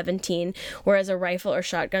 2017, whereas a rifle or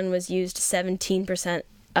shotgun was used 17%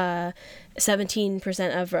 of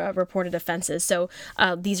reported offenses. So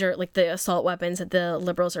these are like the assault weapons that the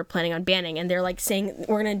Liberals are planning on banning, and they're like saying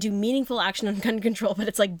we're gonna do meaningful action on gun control, but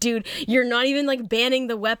it's like, dude, you're not even like banning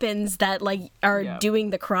the weapons that like are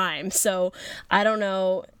doing the crime. So I don't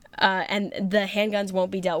know. And the handguns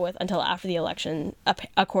won't be dealt with until after the election,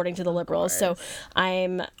 according to the Liberals. So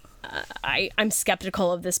I'm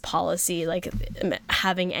skeptical of this policy, like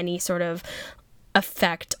having any sort of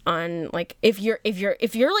effect on like if you're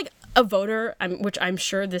like a voter, which I'm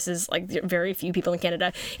sure this is like very few people in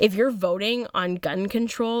Canada. If you're voting on gun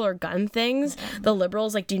control or gun things, the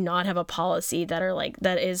Liberals like do not have a policy that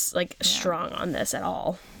is strong on this at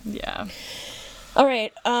all. Yeah. All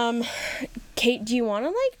right. Kate, do you want to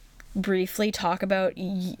like briefly talk about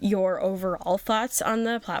your overall thoughts on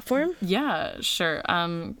the platform? Yeah, sure.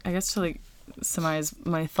 I guess to like summarize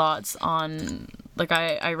my thoughts on like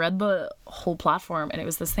I read the whole platform, and it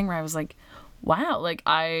was this thing where I was like, wow, like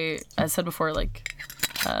as said before, like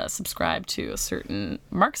subscribe to a certain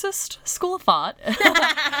Marxist school of thought, to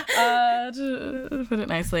put it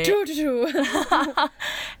nicely.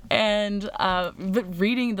 And but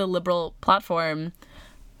reading the Liberal platform,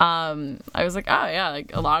 I was like, oh yeah,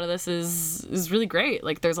 like a lot of this is really great.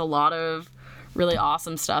 Like there's a lot of really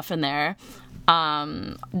awesome stuff in there.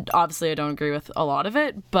 Obviously I don't agree with a lot of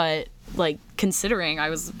it, but like considering I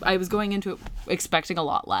was going into it expecting a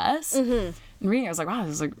lot less. And reading, I was like, wow,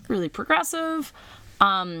 this is like really progressive.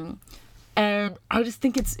 And I just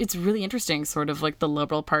think it's really interesting, sort of like the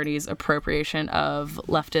Liberal Party's appropriation of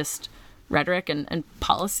leftist rhetoric and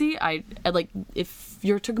policy. I like, if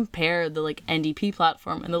you're to compare the like NDP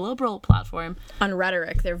platform and the Liberal platform on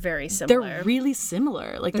rhetoric, they're very similar. They're really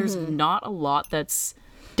similar. Like there's not a lot that's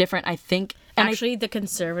different, I think. And actually, the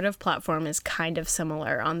Conservative platform is kind of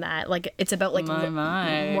similar on that. Like, it's about, like,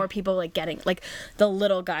 more people, like, getting, like, the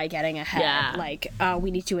little guy getting ahead. Yeah. Like,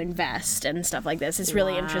 we need to invest and stuff like this. It's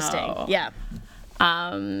really interesting. Yeah.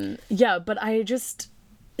 Yeah, but I just...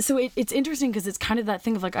 So it's interesting because it's kind of that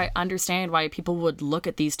thing of, like, I understand why people would look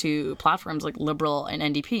at these two platforms, like, Liberal and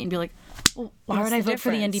NDP, and be like, well, why would I vote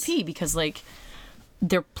for the NDP? Because, like,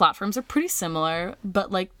 their platforms are pretty similar,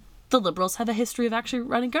 but, like, the Liberals have a history of actually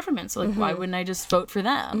running government, so like why wouldn't I just vote for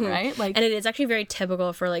them, right? Like, and it is actually very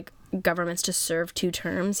typical for like governments to serve 2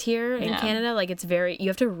 terms here in Canada. Like it's you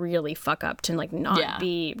have to really fuck up to like not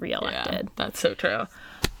be reelected. Yeah, that's so true.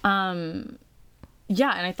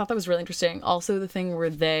 Yeah, and I thought that was really interesting. Also, the thing where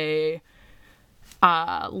they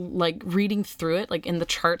like reading through it, like in the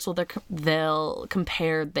charts, so they'll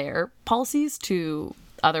compare their policies to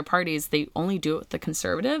other parties. They only do it with the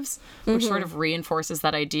Conservatives, which sort of reinforces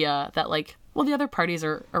that idea that like, well, the other parties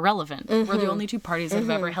are irrelevant. We're the only 2 parties that have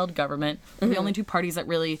ever held government. We're the only 2 parties that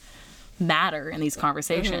really matter in these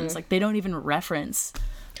conversations. Like they don't even reference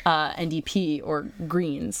NDP or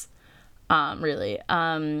Greens, really.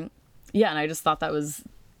 Yeah, and I just thought that was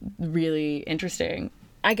really interesting.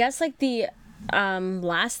 I guess like the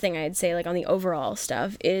last thing I'd say, like on the overall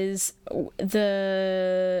stuff, is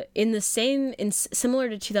similar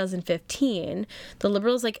to 2015, the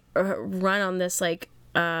Liberals like run on this like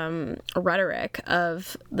rhetoric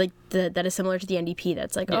of like that is similar to the NDP.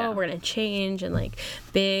 That's like, oh, we're gonna change and like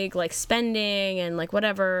big like spending and like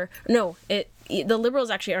whatever. No, the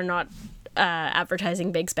Liberals actually are not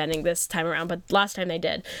advertising big spending this time around, but last time they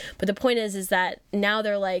did. But the point is that now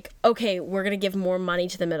they're like, okay, we're gonna give more money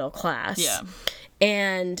to the middle class. Yeah.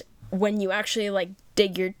 And when you actually like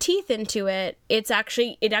dig your teeth into it, it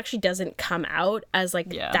actually doesn't come out as like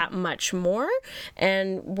that much more,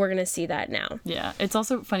 and we're gonna see that now. Yeah, it's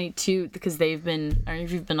also funny too because they've been, I don't know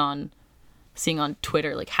if you've been seeing on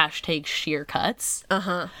Twitter like hashtag sheer cuts.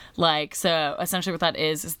 Like, so essentially what that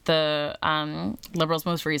is the Liberals'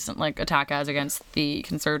 most recent like attack ads against the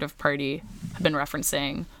Conservative Party have been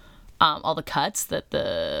referencing all the cuts that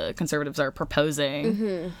the Conservatives are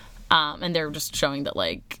proposing. And they're just showing that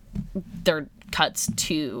like they're cuts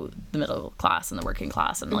to the middle class and the working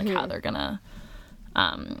class and like how they're gonna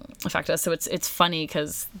affect us. So it's funny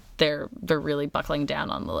because they're really buckling down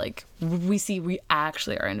on the like we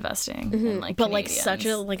actually are investing in like but Canadians. like such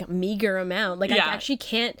a like meager amount. Like I actually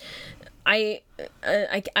can't.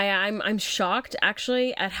 I'm shocked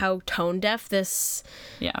actually at how tone deaf this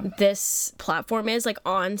platform is like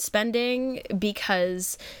on spending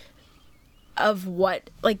because of what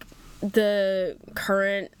like the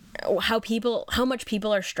current how much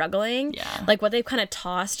people are struggling. Like what they've kind of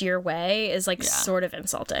tossed your way is like sort of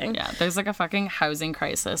insulting. There's like a fucking housing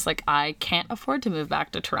crisis. Like I can't afford to move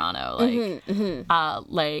back to Toronto. Like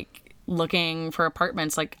like looking for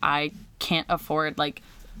apartments, like I can't afford like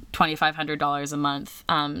 $2,500 a month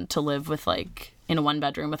to live with like in a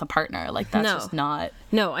 1-bedroom with a partner. Like that's just not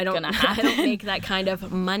I don't make that kind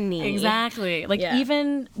of money. Exactly. Like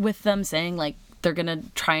even with them saying like they're gonna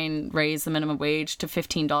try and raise the minimum wage to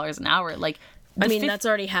 $15 an hour. Like, I mean, that's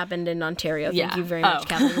already happened in Ontario. Thank you very much,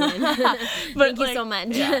 Kathleen. Thank you so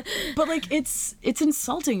much. But like, it's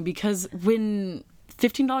insulting because when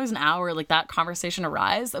 $15 an hour, like that conversation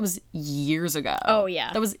arose, that was years ago. Oh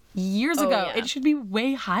yeah, that was years ago. Yeah. It should be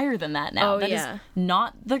way higher than that now. That is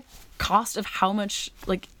not the cost of how much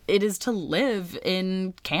like it is to live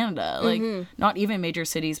in Canada. Like not even major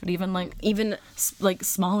cities, but even like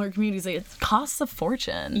smaller communities. Like, it costs a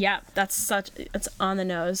fortune. Yeah, it's on the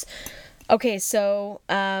nose. Okay, so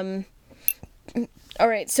all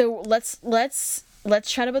right, so let's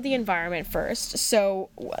chat about the environment first. So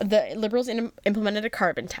the Liberals implemented a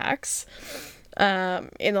carbon tax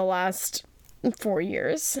in the last 4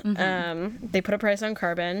 years. They put a price on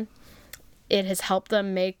carbon. It has helped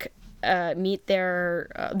them meet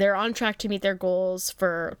they're on track to meet their goals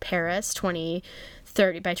for Paris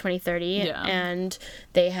 2030 by 2030, and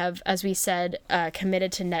they have, as we said,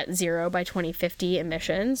 committed to net zero by 2050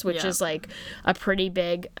 emissions, which is like a pretty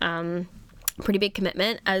big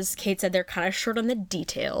commitment. As Kate said, they're kind of short on the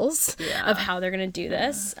details of how they're going to do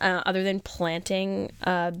this, other than planting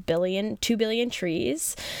 2 billion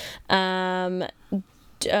trees.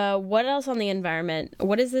 What else on the environment?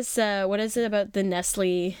 What is this? What is it about the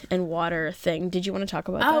Nestle and water thing? Did you want to talk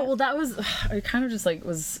about that? Oh, well, that was... I kind of just, like,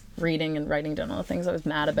 was reading and writing down all the things I was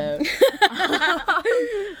mad about.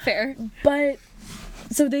 Fair. But...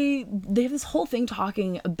 So they have this whole thing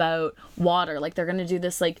talking about water. Like, they're going to do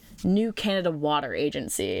this, like, new Canada Water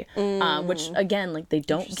Agency. Which, again, like, they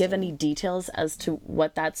don't give any details as to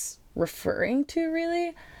what that's referring to,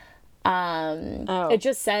 really. It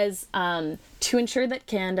just says to ensure that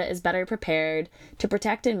Canada is better prepared to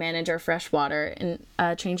protect and manage our fresh water in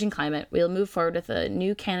a changing climate, we'll move forward with a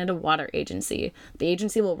new Canada Water Agency. The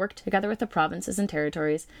agency will work together with the provinces and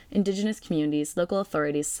territories, Indigenous communities, local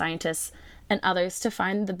authorities, scientists, and others to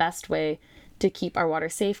find the best way to keep our water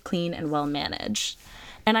safe, clean, and well managed.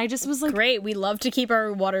 And I just was like, great, we love to keep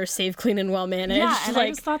our water safe, clean, and well managed. Yeah, and I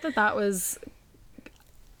just thought that was...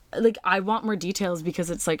 Like, I want more details because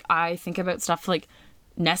it's like I think about stuff like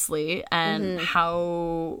Nestle and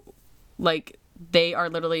how like they are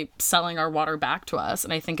literally selling our water back to us,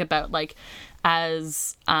 and I think about like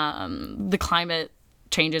as the climate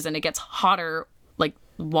changes and it gets hotter, like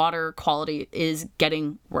water quality is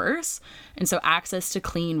getting worse, and so access to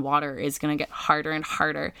clean water is going to get harder and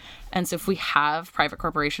harder. And so if we have private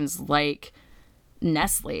corporations like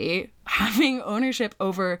Nestle having ownership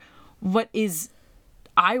over what is,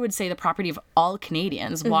 I would say, the property of all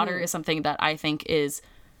Canadians. Water is something that I think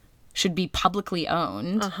should be publicly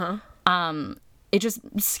owned. It just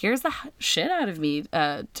scares the shit out of me,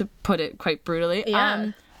 to put it quite brutally.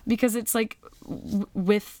 Because it's like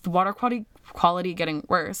with water quality getting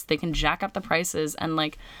worse, they can jack up the prices, and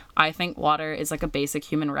like I think water is like a basic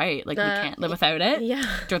human right. Like we can't live without it.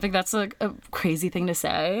 Don't think that's like a crazy thing to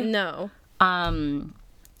say. No.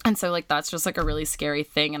 And so, like, that's just, like, a really scary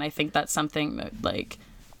thing. And I think that's something that, like,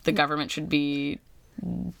 the government should be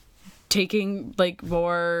taking, like,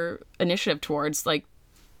 more initiative towards, like,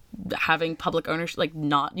 having public ownership. Like,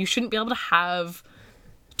 you shouldn't be able to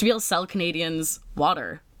be able to sell Canadians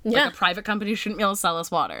water. Yeah. Like, a private company shouldn't be able to sell us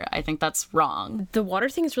water. I think that's wrong. The water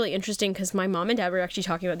thing is really interesting because my mom and dad were actually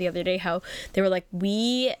talking about the other day how they were like,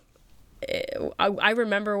 I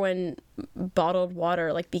remember when bottled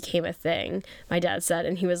water like became a thing, my dad said,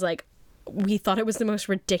 and he was like, we thought it was the most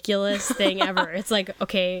ridiculous thing ever. It's like,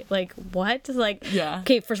 okay, like what? Like, Yeah.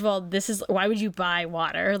 okay, first of all, this is, why would you buy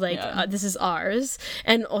water? Like, Yeah. this is ours.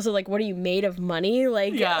 And also, like, what are you made of money?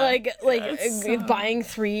 Like, Yeah. buying a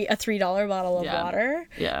 $3 bottle of Yeah. water.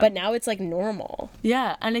 Yeah. But now it's like normal.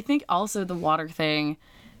 Yeah, and I think also the water thing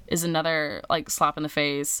is another like slap in the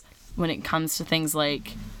face when it comes to things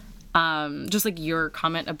like just like your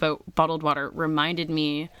comment about bottled water reminded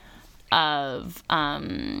me of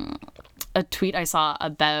a tweet I saw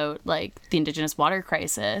about like the Indigenous water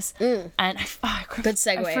crisis, and Good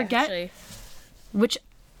segue. I forget actually. which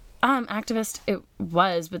activist it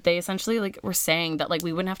was, but they essentially like were saying that like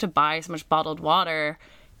we wouldn't have to buy so much bottled water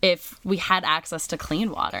if we had access to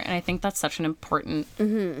clean water, and I think that's such an important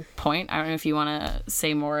point. I don't know if you want to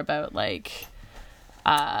say more about like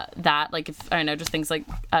that, like if I don't know, just things like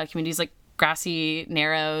communities like Grassy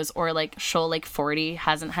Narrows or like Shoal Lake 40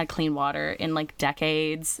 hasn't had clean water in like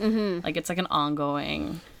decades. Like it's like an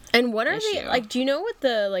ongoing And what are the issue. like? Do you know what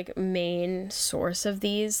the like main source of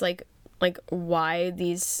these like why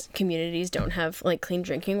these communities don't have like clean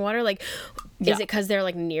drinking water? Like, Yeah. is it because they're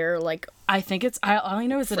like near like? I think it's all I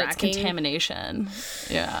know is that it's Fracking? contamination.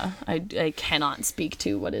 Yeah, I cannot speak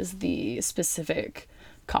to what is the specific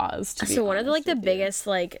cause, to be So one of the like honest the with you. biggest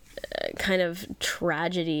like kind of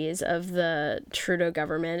tragedies of the Trudeau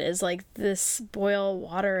government is like this boil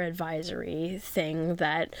water advisory thing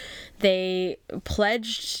that they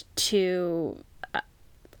pledged to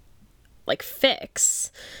like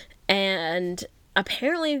fix, and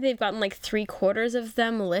apparently they've gotten like 3/4 of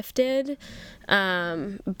them lifted,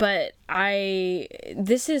 but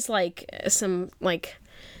this is like some like,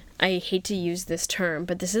 I hate to use this term,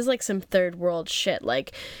 but this is like some third world shit.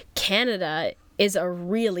 Like, Canada is a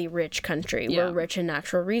really rich country. Yeah. We're rich in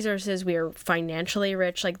natural resources. We are financially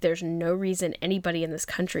rich. Like, there's no reason anybody in this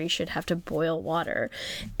country should have to boil water.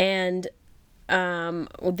 And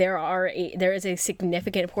there is a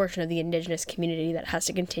significant portion of the Indigenous community that has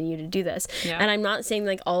to continue to do this. Yeah. And I'm not saying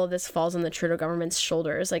like all of this falls on the Trudeau government's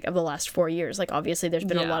shoulders, like of the last 4 years. Like, obviously there's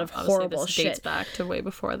been a lot of obviously horrible this dates shit. back to way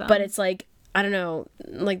before that. But it's like, I don't know,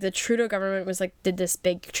 like the Trudeau government was like, did this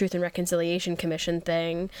big Truth and Reconciliation Commission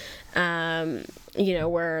thing,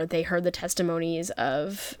 where they heard the testimonies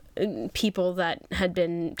of people that had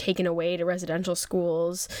been taken away to residential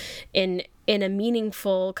schools in a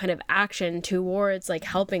meaningful kind of action towards like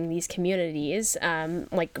helping these communities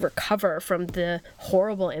like recover from the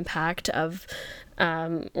horrible impact of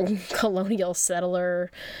colonial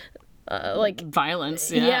settler like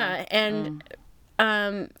violence. yeah, and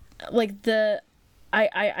like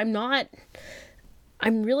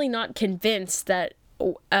I'm really not convinced that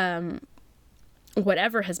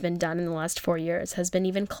whatever has been done in the last 4 years has been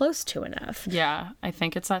even close to enough. Yeah, I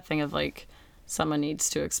think it's that thing of like someone needs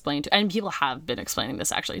to explain to, and people have been explaining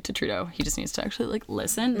this actually to Trudeau. He just needs to actually like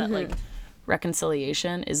listen that like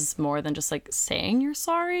reconciliation is more than just like saying you're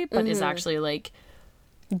sorry, but is actually like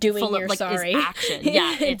Doing full your of like sorry. is action.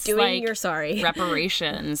 Yeah, it's Doing like your sorry.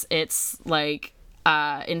 reparations. It's like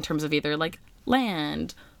in terms of either like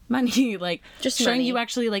land, money, like Just showing money. you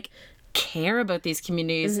actually like care about these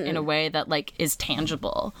communities in a way that like is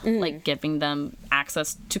tangible, like giving them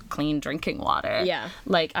access to clean drinking water. Yeah.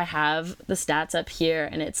 Like I have the stats up here,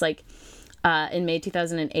 and it's like in May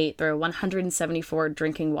 2008 there were 174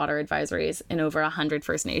 drinking water advisories in over 100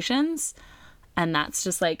 First Nations, and that's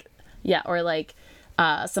just like or like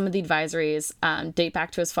some of the advisories date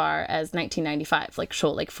back to as far as 1995, like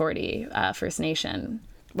Shoal Lake 40 First Nation.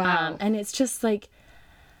 Wow. And it's just like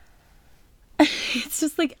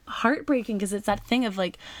heartbreaking because it's that thing of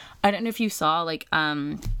like, I don't know if you saw like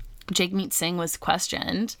Jagmeet Singh was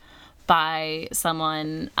questioned by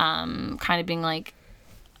someone kind of being like,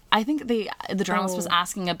 I think the journalist was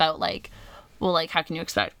asking about like, well, like how can you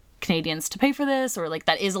expect Canadians to pay for this, or like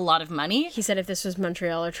that is a lot of money. He said if this was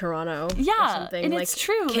Montreal or Toronto or Yeah, something, and like it's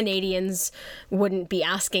true. Canadians wouldn't be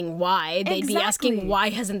asking why. They'd be asking Exactly. why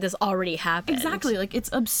hasn't this already happened? Exactly, like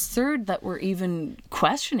it's absurd that we're even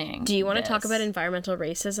questioning. Do you want to talk this. about environmental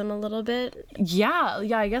racism a little bit? Yeah,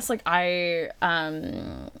 I guess like I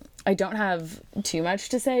don't have too much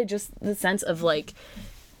to say, just the sense of like,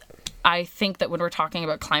 I think that when we're talking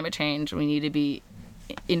about climate change, we need to be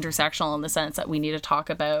intersectional in the sense that we need to talk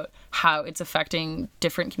about how it's affecting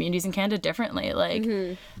different communities in Canada differently, like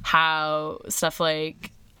how stuff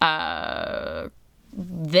like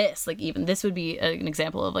this, like even this would be an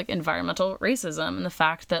example of like environmental racism, and the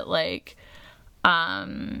fact that like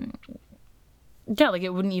yeah, like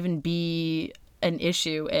it wouldn't even be an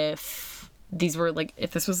issue if these were like,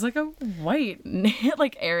 if this was like a white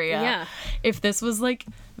like area. Yeah. If this was like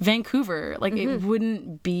Vancouver, like it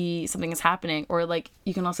wouldn't be something that's happening. Or like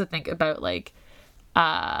you can also think about like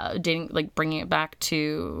dating, like bringing it back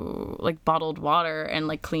to like bottled water and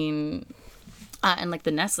like clean and like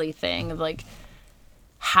the Nestle thing of like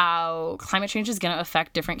how climate change is going to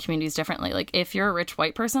affect different communities differently. Like if you're a rich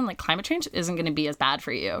white person, like climate change isn't going to be as bad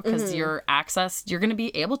for you because your access, you're going to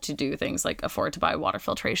be able to do things like afford to buy a water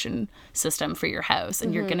filtration system for your house,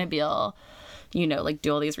 and you're going to be able, you know, like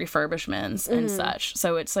do all these refurbishments and such.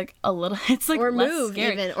 So it's like a little, it's like Or less move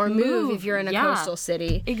scary. even, or move if you're in a coastal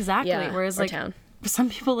city. Exactly. Yeah, Whereas or like town.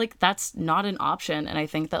 some people, like that's not an option. And I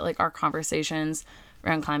think that like our conversations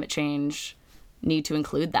around climate change need to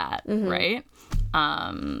include that, right?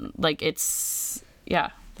 Like it's, yeah,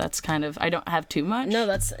 that's kind of, I don't have too much. No,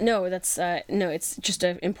 it's just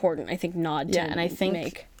an important, I think, nod to Yeah, and I think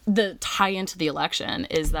make. the tie into the election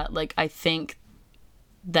is that like I think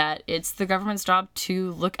that it's the government's job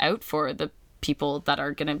to look out for the people that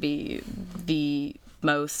are going to be the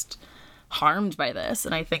most harmed by this,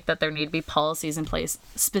 and I think that there need to be policies in place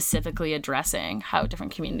specifically addressing how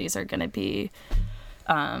different communities are going to be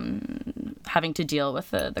having to deal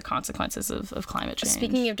with the consequences of climate change.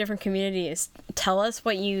 Speaking of different communities, tell us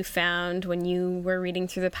what you found when you were reading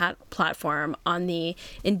through the platform on the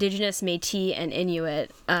Indigenous, Métis, and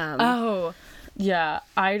Inuit Oh, yeah.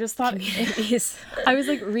 I just thought communities. I was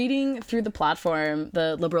like reading through the platform,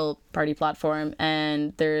 the Liberal Party platform,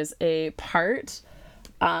 and there's a part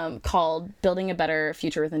called Building a Better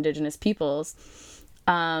Future with Indigenous Peoples,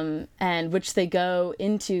 and which they go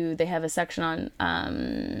into, they have a section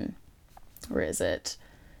on, where is it?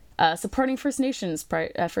 Supporting First Nations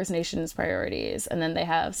priorities, and then they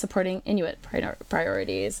have supporting Inuit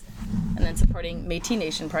priorities, and then supporting Métis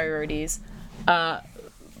Nation priorities.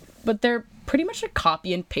 But they're pretty much like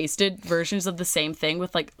copy and pasted versions of the same thing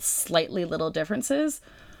with like slightly little differences,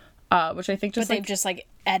 which I think just But like they've just like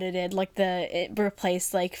edited like it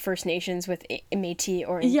replaced like First Nations with Métis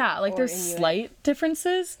or yeah, like or there's Inuit. slight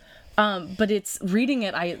differences, but it's reading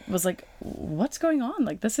it, I was like, what's going on?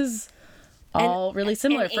 Like this is all really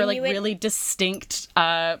similar and for like Inuit- really distinct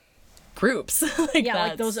groups. Like Yeah,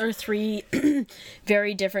 like those are three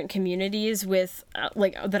very different communities with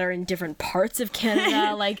like that are in different parts of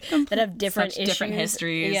Canada, like that have different such issues. different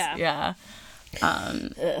histories. Yeah.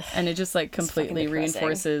 And it just like completely fucking depressing.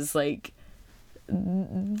 reinforces like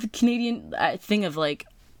the Canadian thing of like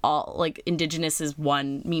all like Indigenous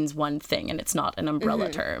means one thing, and it's not an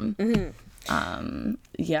umbrella term.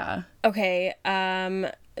 Yeah. Okay.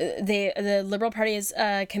 The Liberal Party is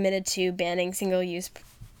committed to banning single-use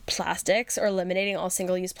plastics or eliminating all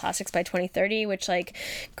single-use plastics by 2030, which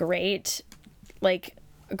great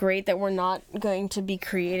that we're not going to be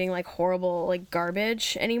creating like horrible like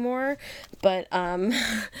garbage anymore, but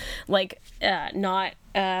not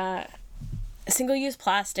single-use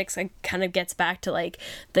plastics kind of gets back to like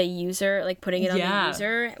the user, like putting it on the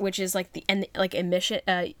user, which is like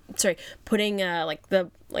putting the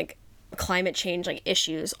climate change like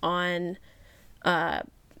issues on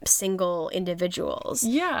single individuals,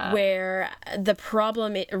 where the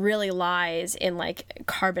problem it really lies in like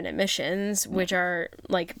carbon emissions, which are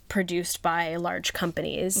like produced by large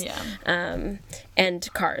companies, and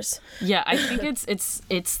cars. I think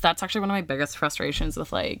it's that's actually one of my biggest frustrations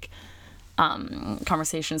with like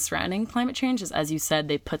conversations surrounding climate change is, as you said,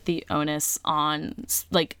 they put the onus on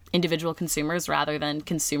like individual consumers rather than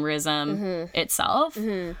consumerism itself.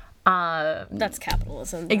 That's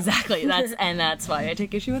capitalism, though. Exactly. That's why I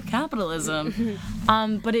take issue with capitalism.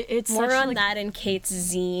 But it's more such, on like, that in Kate's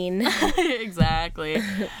zine. Exactly.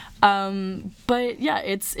 But yeah,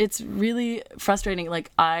 it's really frustrating. Like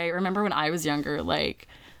I remember when I was younger, like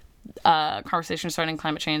conversations surrounding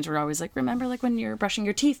climate change were always like, remember like when you're brushing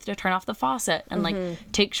your teeth to turn off the faucet and like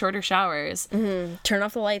take shorter showers. Turn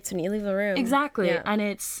off the lights when you leave the room. Exactly. Yeah. And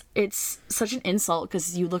it's such an insult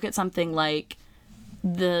because you look at something like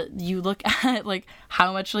you look at like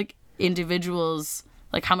how much like individuals,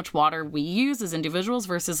 like how much water we use as individuals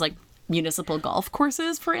versus like municipal golf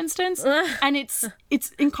courses, for instance, and it's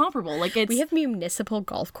incomparable. Like we have municipal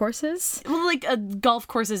golf courses. Well, like golf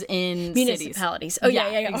courses in municipalities. Cities. Oh yeah.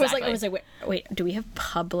 Exactly. I was like, wait, do we have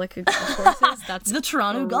public golf courses? That's the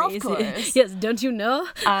Toronto Golf crazy. Course. Yes, don't you know?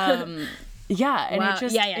 Yeah, and Wow. it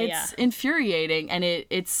just it's infuriating and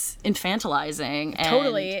it's infantilizing. And,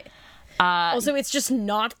 Totally. Also, it's just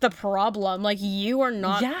not the problem. Like, you are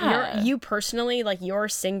not, you personally, like, your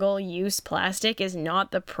single-use plastic is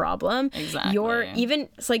not the problem. Exactly.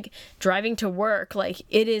 It's like driving to work, like,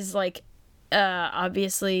 it is like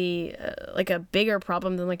obviously like a bigger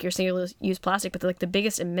problem than like your single-use plastic, but like the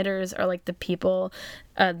biggest emitters are like the people,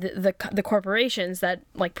 the corporations that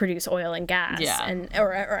like produce oil and gas and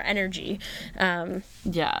or energy.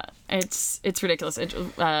 Yeah, it's ridiculous.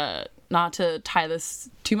 Not to tie this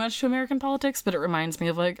too much to American politics, but it reminds me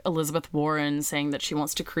of like Elizabeth Warren saying that she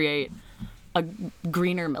wants to create a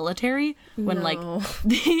greener military when like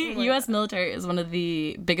the U.S. military is one of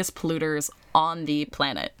the biggest polluters on the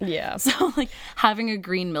planet. Yeah. So like having a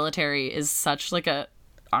green military is such like a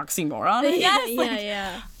oxymoron, I guess.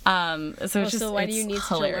 Yeah. So it's just, so why do you need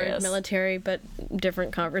such a large hilarious. military, but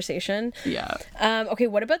different conversation? Yeah. Okay,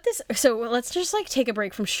 what about this? So let's just like take a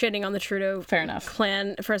break from shitting on the Trudeau Fair enough.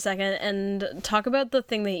 clan for a second and talk about the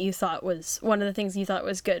thing that you thought was one of the things you thought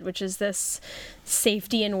was good, which is this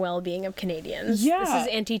safety and well-being of Canadians. Yeah. This is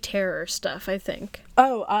anti-terror stuff, I think.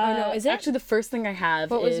 Oh, no, is it? Actually, the first thing I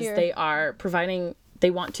have What was is your- they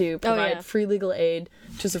want to provide yeah. free legal aid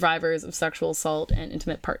to survivors of sexual assault and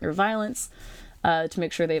intimate partner violence, to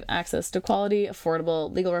make sure they have access to quality,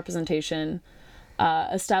 affordable legal representation,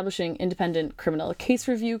 establishing independent criminal case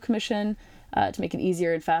review commission, to make it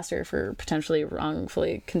easier and faster for potentially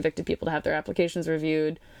wrongfully convicted people to have their applications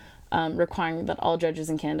reviewed, requiring that all judges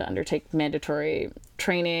in Canada undertake mandatory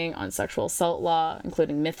training on sexual assault law,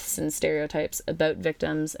 including myths and stereotypes about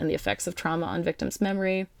victims and the effects of trauma on victims'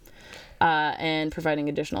 memory, and providing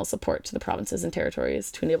additional support to the provinces and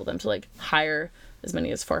territories to enable them to like hire as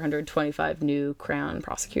many as 425 new Crown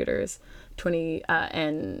prosecutors,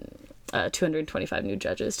 225 new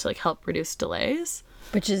judges to like help reduce delays.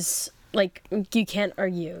 Which is like you can't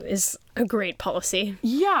argue is a great policy.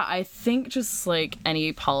 Yeah, I think just like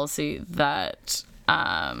any policy that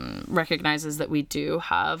recognizes that we do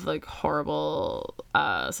have like horrible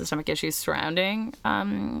systemic issues surrounding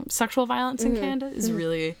sexual violence in Canada is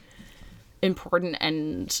really important.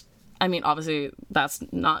 And I mean, obviously that's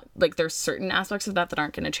not like there's certain aspects of that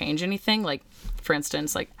aren't going to change anything, like for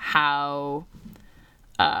instance like how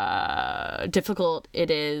difficult it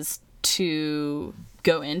is to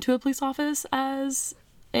go into a police office as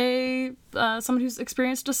a someone who's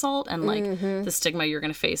experienced assault and like the stigma you're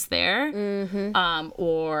going to face there,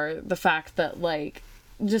 or the fact that like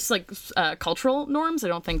just like cultural norms. I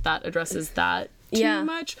don't think that addresses that too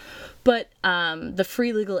much, but the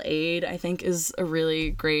free legal aid I think is a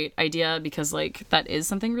really great idea because like that is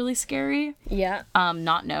something really scary.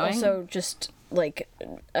 Not knowing. Also just like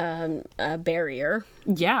a barrier.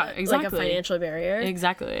 Yeah, exactly. Like a financial barrier.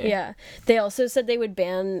 Exactly. Yeah. They also said they would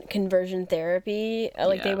ban conversion therapy.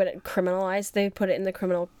 They would criminalize. They put it in the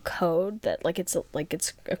criminal code that it's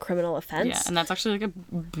a criminal offense. Yeah, and that's actually like a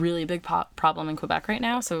really big problem in Quebec right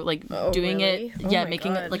now. So like doing really? it,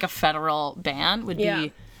 making it like a federal ban would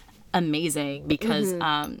be amazing because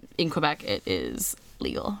in Quebec it is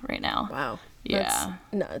legal right now. Wow. Yeah. That's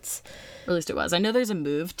nuts. Or at least it was. I know there's a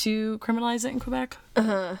move to criminalize it in Quebec.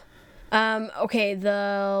 Okay,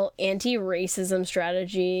 the anti-racism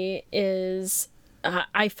strategy is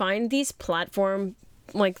I find these platform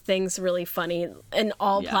like things really funny, and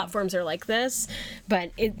all platforms are like this,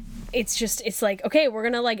 but it's like, okay, we're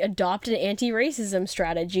gonna like adopt an anti-racism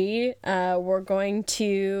strategy. We're going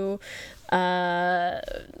to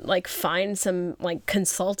like find some like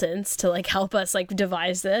consultants to like help us like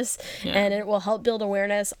devise this, and it will help build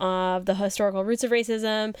awareness of the historical roots of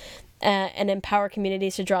racism, and empower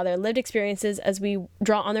communities to draw on their lived experiences as we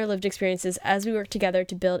work together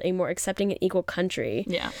to build a more accepting and equal country.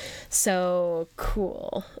 Yeah. So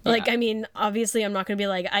cool. Like, I mean, obviously I'm not going to be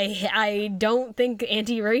like, I don't think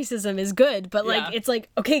anti-racism is good, but like, it's like,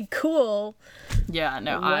 okay, cool. Yeah,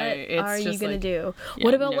 no, What are you going to do?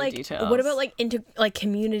 What about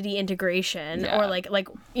community integration or like,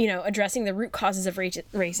 you know, addressing the root causes of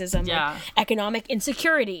racism, like economic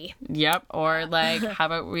insecurity. Yep. Or like, how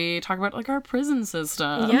about we talk about like our prison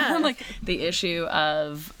system? Yeah. Like the issue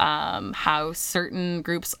of how certain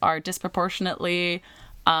groups are disproportionately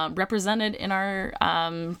represented in our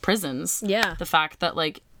prisons. Yeah. The fact that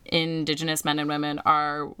like Indigenous men and women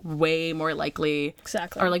are way more likely,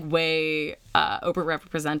 or like way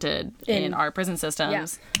overrepresented in our prison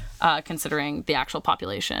systems, considering the actual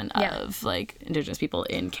population of like Indigenous people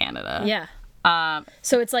in Canada. Yeah.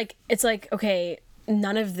 So it's like okay,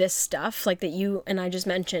 none of this stuff like that you and I just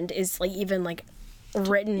mentioned is like even like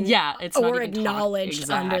written it's not or even acknowledged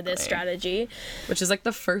under this strategy, which is like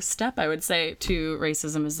the first step I would say to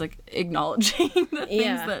racism is like acknowledging the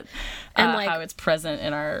things that and like how it's present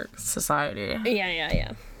in our society.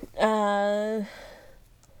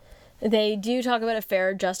 They do talk about a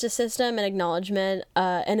fair justice system and acknowledge the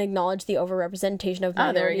overrepresentation of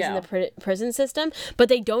minorities in the prison system, but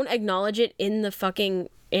they don't acknowledge it in the fucking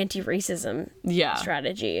anti-racism Yeah.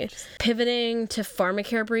 strategy. Pivoting to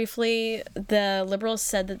pharmacare briefly, the Liberals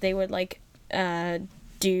said that they would like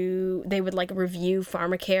review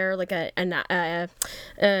pharmacare, like a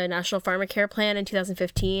national pharmacare plan in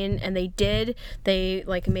 2015, and they did. They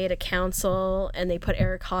like made a council, and they put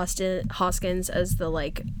Eric Hoskins as the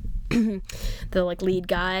like the like lead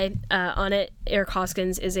guy on it. Eric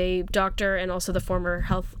Hoskins is a doctor and also the former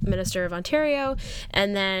health minister of Ontario,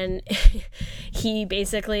 and then he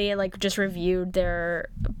basically like just reviewed their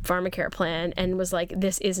pharmacare plan and was like,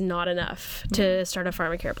 this is not enough to start a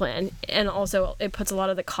pharmacare plan, and also it puts a lot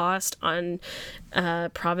of the cost on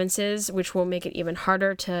provinces, which will make it even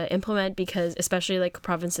harder to implement, because especially like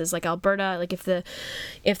provinces like Alberta, like if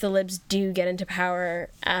the Libs do get into power,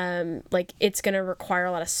 like it's going to require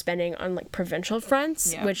a lot of spending on like provincial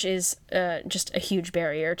fronts, which is just a huge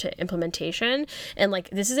barrier to implementation. And like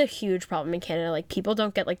this is a huge problem in Canada. Like people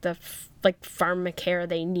don't get like the pharmacare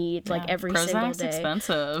they need like every single day.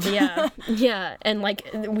 Expensive. yeah, and like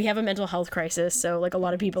we have a mental health crisis, so like a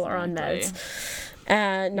lot of people are on meds.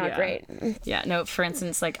 Not great. Yeah, no, for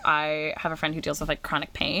instance, like I have a friend who deals with like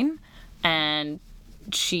chronic pain, and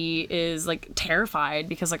she is like terrified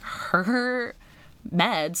because like her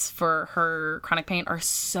meds for her chronic pain are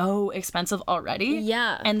so expensive already.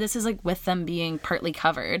 Yeah. And this is like with them being partly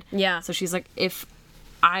covered. Yeah. So she's like, if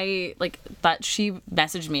I like that, she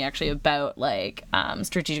messaged me actually about like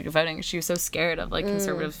strategic voting. She was so scared of like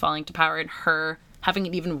conservatives falling to power and her having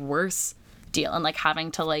an even worse deal, and like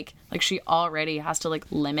having to like she already has to like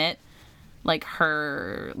limit like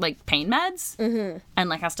her like pain meds, and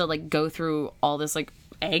like has to like go through all this like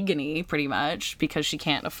agony pretty much because she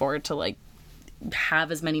can't afford to like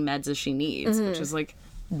have as many meds as she needs, which is like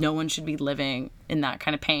no one should be living in that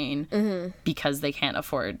kind of pain because they can't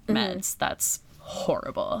afford meds. That's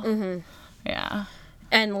horrible. Yeah.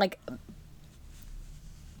 And like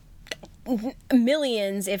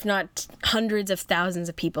millions, if not hundreds of thousands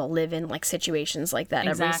of people live in like situations like that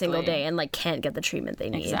every single day and like can't get the treatment they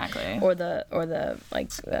need or the like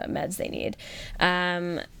meds they need.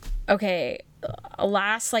 Okay,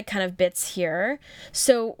 last like kind of bits here.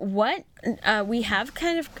 So what we have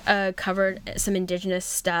kind of covered some Indigenous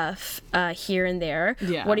stuff here and there.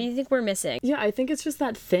 Yeah. What do you think we're missing? Yeah, I think it's just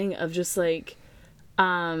that thing of just like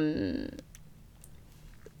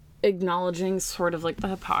acknowledging sort of like the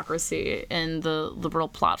hypocrisy in the Liberal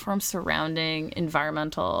platform surrounding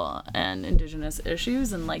environmental and Indigenous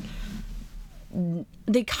issues, and like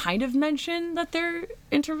they kind of mention that they're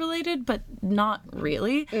interrelated, but not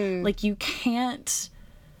really. Like you can't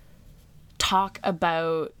talk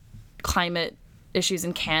about climate issues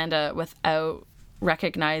in Canada without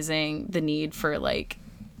recognizing the need for like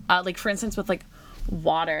for instance with like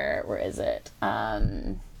water, where is it?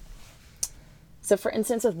 So for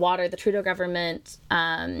instance with water, the Trudeau government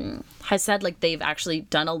has said like they've actually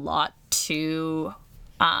done a lot to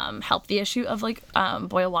help the issue of like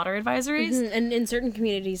boil water advisories. And in certain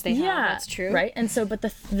communities they have, that's true. Right. And so, but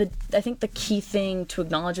I think the key thing to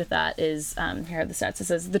acknowledge with that is, here are the stats. It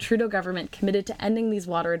says the Trudeau government committed to ending these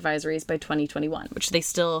water advisories by 2021, which they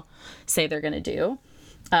still say they're going to do.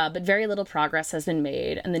 But very little progress has been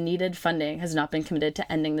made, and the needed funding has not been committed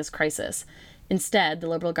to ending this crisis. Instead, the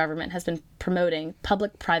Liberal government has been promoting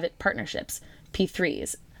public-private partnerships,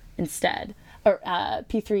 P3s, instead, or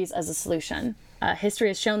P3s as a solution. History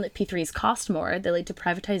has shown that P3s cost more, they lead to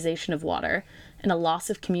privatization of water, and a loss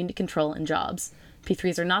of community control and jobs.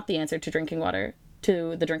 P3s are not the answer to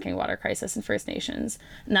the drinking water crisis in First Nations.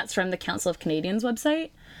 And that's from the Council of Canadians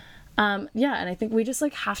website. And I think we just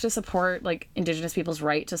like have to support like Indigenous people's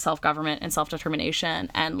right to self-government and self-determination,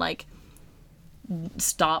 and like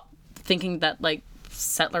stop thinking that like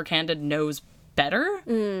settler Canada knows better,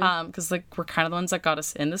 because like we're kind of the ones that got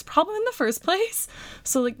us in this problem in the first place.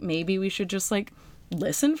 So like maybe we should just like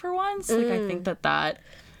listen for once. Like I think that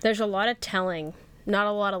there's a lot of telling, not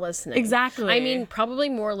a lot of listening. Exactly. I mean, probably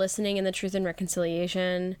more listening in the Truth and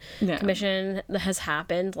Reconciliation Commission that has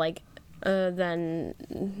happened like than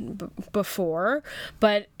before,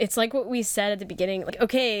 but it's like what we said at the beginning, like,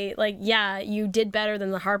 okay, like, yeah, you did better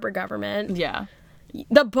than the Harper government. Yeah.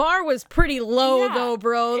 The bar was pretty low though,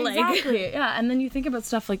 bro. Exactly. Like, yeah. And then you think about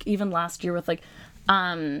stuff like even last year with like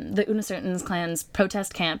the Uniswet'en Clan's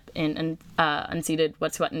protest camp in unceded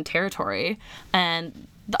Wet'suwet'en territory, and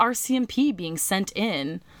the RCMP being sent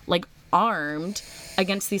in like armed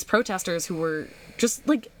against these protesters who were just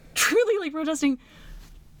like truly like protesting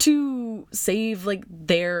to save like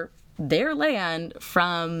their land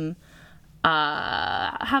from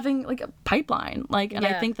having like a pipeline. Like, and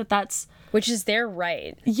I think that's which is their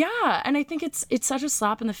right. Yeah, and I think it's such a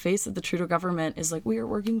slap in the face that the Trudeau government is like, we are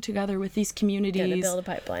working together with these communities, Gonna build a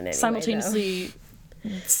pipeline anyway, simultaneously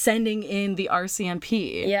sending in the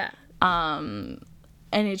RCMP. Yeah. And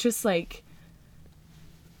it's just like,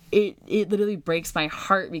 it literally breaks my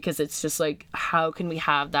heart, because it's just like, how can we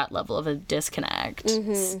have that level of a disconnect?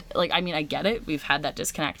 Like, I mean, I get it, we've had that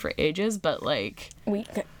disconnect for ages, but like, We,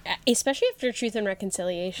 especially after Truth and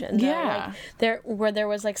Reconciliation, though, Yeah. like, there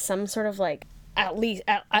was like some sort of like, at least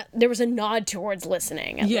there was a nod towards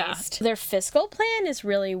listening. At least their fiscal plan is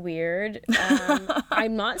really weird.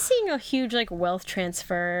 I'm not seeing a huge like wealth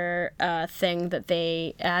transfer thing that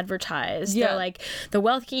they advertised. Yeah. They're like, the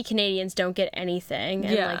wealthy Canadians don't get anything,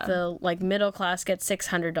 and Yeah. like the middle class gets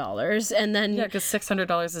 $600, and then yeah, because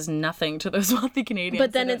 $600 is nothing to those wealthy Canadians.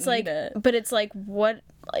 but then that it's don't like need it. but it's like, what,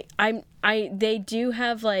 like, they do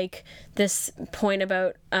have like this point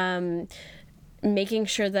about making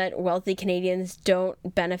sure that wealthy Canadians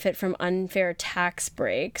don't benefit from unfair tax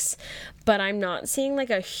breaks, but I'm not seeing like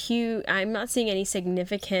I'm not seeing any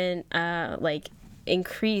significant like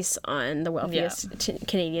increase on the wealthiest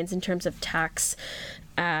Canadians in terms of tax,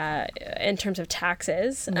 in terms of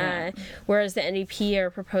taxes, whereas the NDP are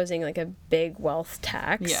proposing like a big wealth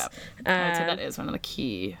tax. Yeah, I would say that is one of the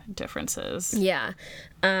key differences. Yeah.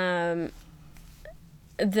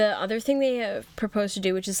 The other thing they have proposed to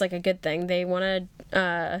do, which is like a good thing, they want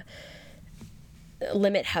to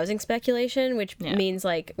limit housing speculation, which means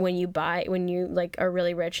like when you like are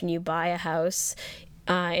really rich and you buy a house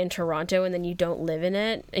in Toronto and then you don't live in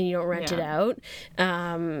it and you don't rent it out,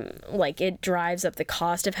 like it drives up the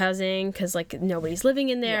cost of housing, because like nobody's living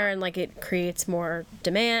in there, and like it creates more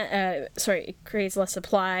demand, it creates less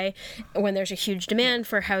supply when there's a huge demand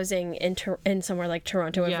for housing in somewhere like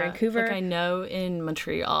Toronto and Vancouver. Like, I know in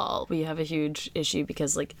Montreal we have a huge issue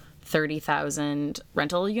because like 30,000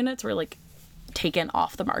 rental units were like taken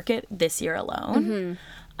off the market this year alone.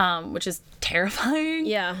 Which is terrifying.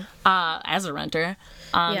 Yeah. As a renter,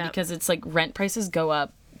 because it's like rent prices go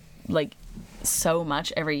up like so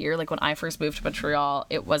much every year. Like when I first moved to Montreal,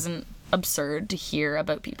 it wasn't absurd to hear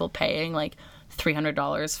about people paying like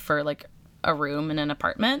 $300 for like a room in an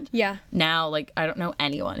apartment. Yeah. Now, like, I don't know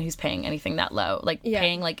anyone who's paying anything that low. Like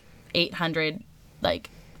paying like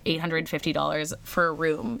 $850 for a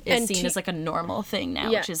room is seen as like a normal thing now,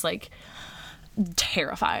 which is like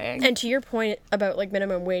terrifying. And to your point about like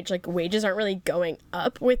minimum wage, like wages aren't really going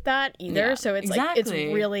up with that either. So it's like, it's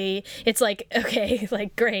really, it's like, okay,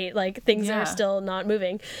 like great, like things are still not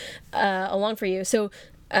moving along for you. So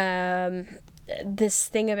this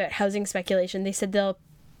thing about housing speculation, they said they'll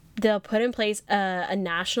put in place a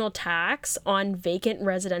national tax on vacant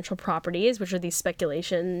residential properties, which are these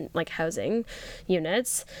speculation like housing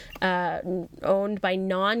units owned by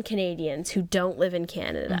non-Canadians who don't live in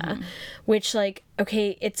Canada, which like,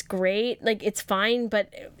 okay, it's great, like it's fine,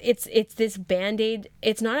 but it's this band-aid.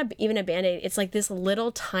 It's not even a band-aid. It's like this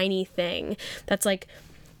little tiny thing that's like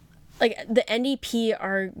the NDP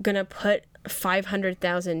are gonna put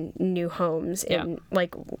 500,000 new homes in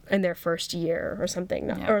in their first year or something,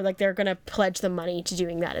 or like they're gonna pledge the money to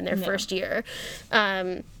doing that in their first year.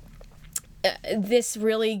 This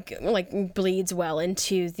really like bleeds well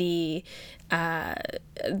into the kind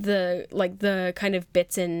of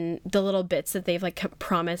bits and the little bits that they've like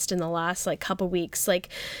promised in the last like couple weeks. Like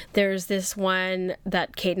there's this one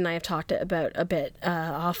that Kate and I have talked about a bit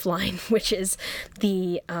offline, which is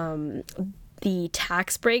the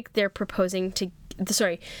tax break they're proposing to,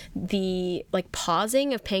 the like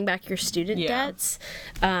pausing of paying back your student debts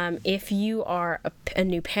if you are a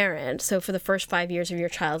new parent. So for the first 5 years of your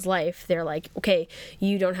child's life, they're like, okay,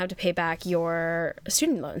 you don't have to pay back your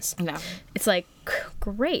student loans. No. It's like,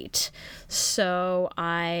 great. So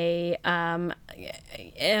I am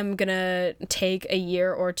gonna take a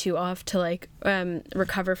year or two off to like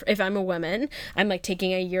recover. If I'm a woman, I'm like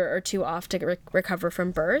taking a year or two off to recover from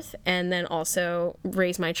birth, and then also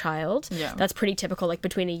raise my child. That's pretty typical, like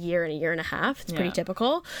between a year and a half. It's pretty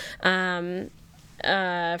typical for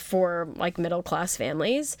like middle class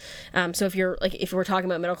families. So if we're talking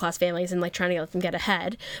about middle class families and like trying to let them get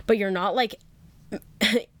ahead, but you're not like,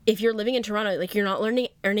 if you're living in Toronto, like you're not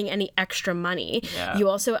earning any extra money. You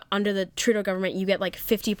also, under the Trudeau government, you get like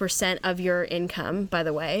 50% of your income, by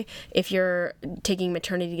the way. If you're taking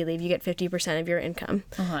maternity leave, you get 50% of your income.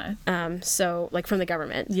 So like from the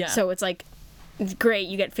government. So it's like, great,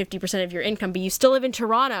 you get 50% of your income, but you still live in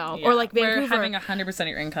Toronto or like Vancouver. Where having 100% of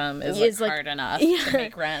your income is like hard enough to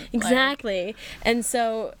make rent. Exactly. And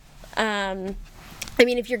so I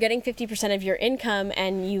mean, if you're getting 50% of your income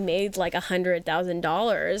and you made like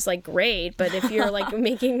 $100,000, like great. But if you're like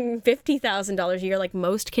making $50,000 a year, like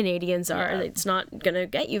most Canadians are, it's not gonna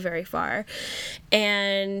get you very far.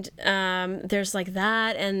 And there's like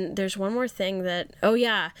that, and there's one more thing that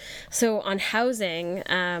so on housing,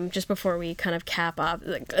 just before we kind of cap off,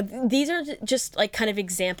 like, these are just like kind of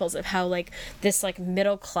examples of how like this like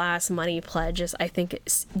middle class money pledge is, I think,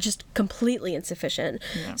 is just completely insufficient.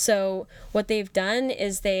 So what they've done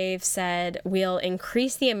is they've said we'll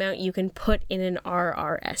increase the amount you can put in an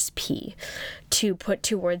RRSP to put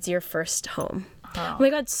towards your first home. Oh my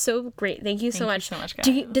God, so great. Thank you so much. Thank you so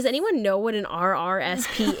much, guys. Does anyone know what an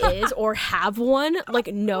RRSP is or have one?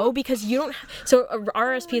 Like, no, because you don't. So a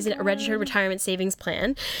RRSP is a registered retirement savings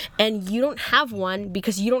plan, and you don't have one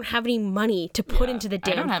because you don't have any money to put into the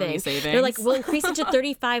damn I don't have thing. any savings. They're like, we'll increase it to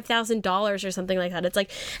 $35,000 or something like that. It's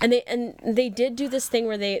like, and they did do this thing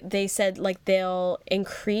where they said like they'll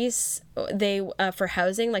increase for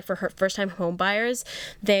housing, like for first time home buyers,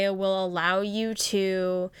 they will allow you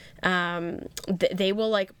to they will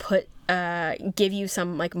like give you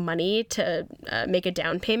some like money to make a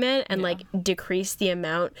down payment and like decrease the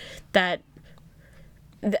amount that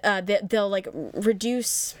they'll like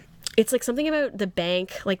reduce. It's like something about the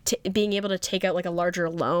bank like being able to take out like a larger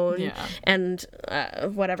loan and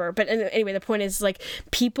whatever. But anyway, the point is like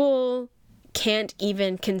people can't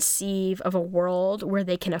even conceive of a world where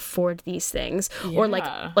they can afford these things or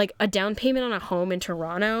like a down payment on a home in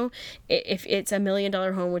Toronto. If it's $1 million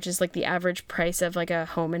home, which is like the average price of like a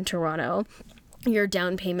home in Toronto, your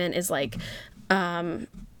down payment is like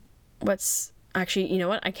actually, you know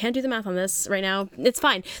what? I can't do the math on this right now. It's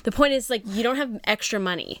fine. The point is, like, you don't have extra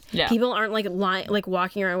money. Yeah. People aren't, like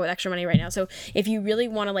walking around with extra money right now. So if you really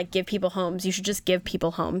want to, like, give people homes, you should just give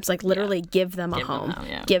people homes. Like, literally give them a home.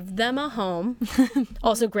 Give them a home.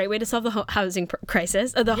 Also, great way to solve the housing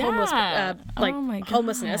crisis. The homeless,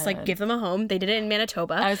 homelessness. Like, give them a home. They did it in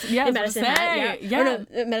Manitoba. In Medicine Hat. Or no,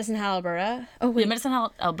 Medicine Hat, Alberta. Oh, wait. Yeah, Medicine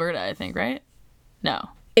Hat, Alberta, I think, right?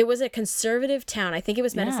 No. It was a conservative town. I think it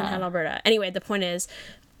was Medicine Hat, Alberta. Anyway, the point is,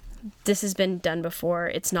 this has been done before.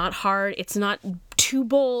 It's not hard. It's not too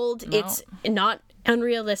bold. No. It's not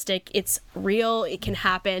unrealistic. It's real. It can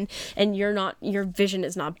happen. And your vision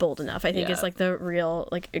is not bold enough, I think is like the real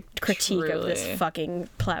like critique of this fucking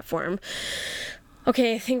platform.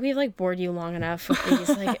 Okay, I think we've like bored you long enough with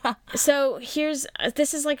these. Like, so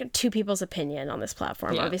this is like two people's opinion on this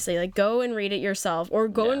platform. Obviously, like go and read it yourself, or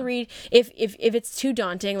go and read if it's too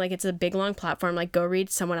daunting. Like it's a big long platform. Like go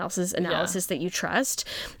read someone else's analysis that you trust,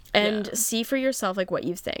 and see for yourself like what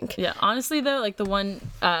you think. Yeah, honestly though, like the one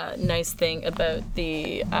nice thing about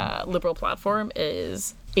the Liberal platform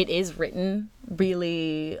is it is written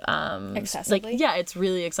really accessibly. Like it's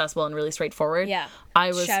really accessible and really straightforward.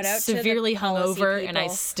 I was severely hungover and I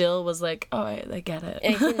still was like, oh, I get it.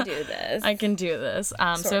 I can do this. I can do this.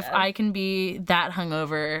 So if I can be that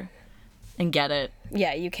hungover and get it,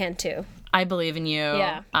 you can too. I believe in you.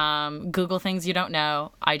 Google things you don't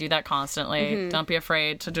know. I do that constantly. Don't be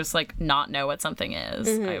afraid to just like not know what something is.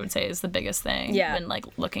 I would say is the biggest thing when like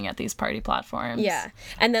looking at these party platforms.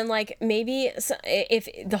 And then like maybe if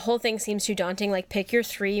the whole thing seems too daunting, like pick your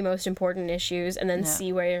 3 most important issues and then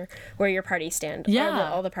see where your parties stand.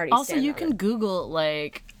 All the parties also stand you can Google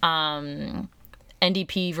like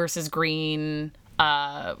NDP versus Green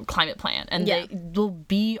climate plan, and they will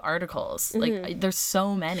be articles. Like there's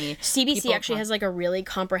so many. CBC actually has like a really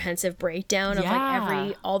comprehensive breakdown of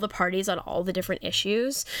like all the parties on all the different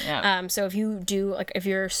issues. So if you do like if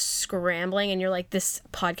you're scrambling and you're like, this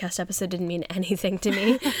podcast episode didn't mean anything to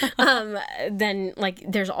me, then like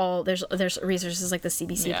there's resources like the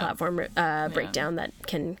CBC platform breakdown that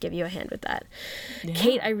can give you a hand with that.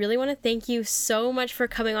 Kate, I really want to thank you so much for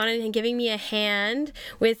coming on and giving me a hand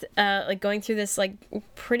with like going through this like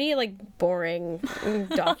pretty like boring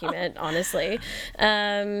document, honestly.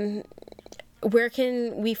 Where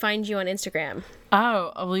can we find you on Instagram?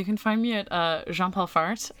 Oh, well, you can find me at Jean-Paul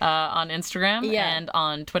Fart on Instagram and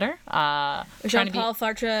on Twitter. Jean-Paul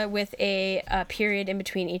Fartre with a period in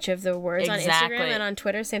between each of the words on Instagram, and on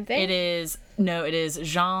Twitter, same thing? It is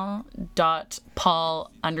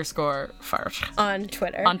Jean.Paul_Fart. On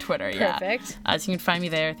Twitter. On Twitter, Perfect. So you can find me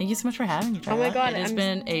there. Thank you so much for having me, Trevor. Oh my God. It has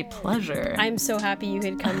been a pleasure. I'm so happy you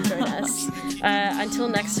could come join us. Until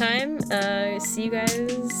next time, see you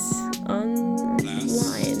guys online.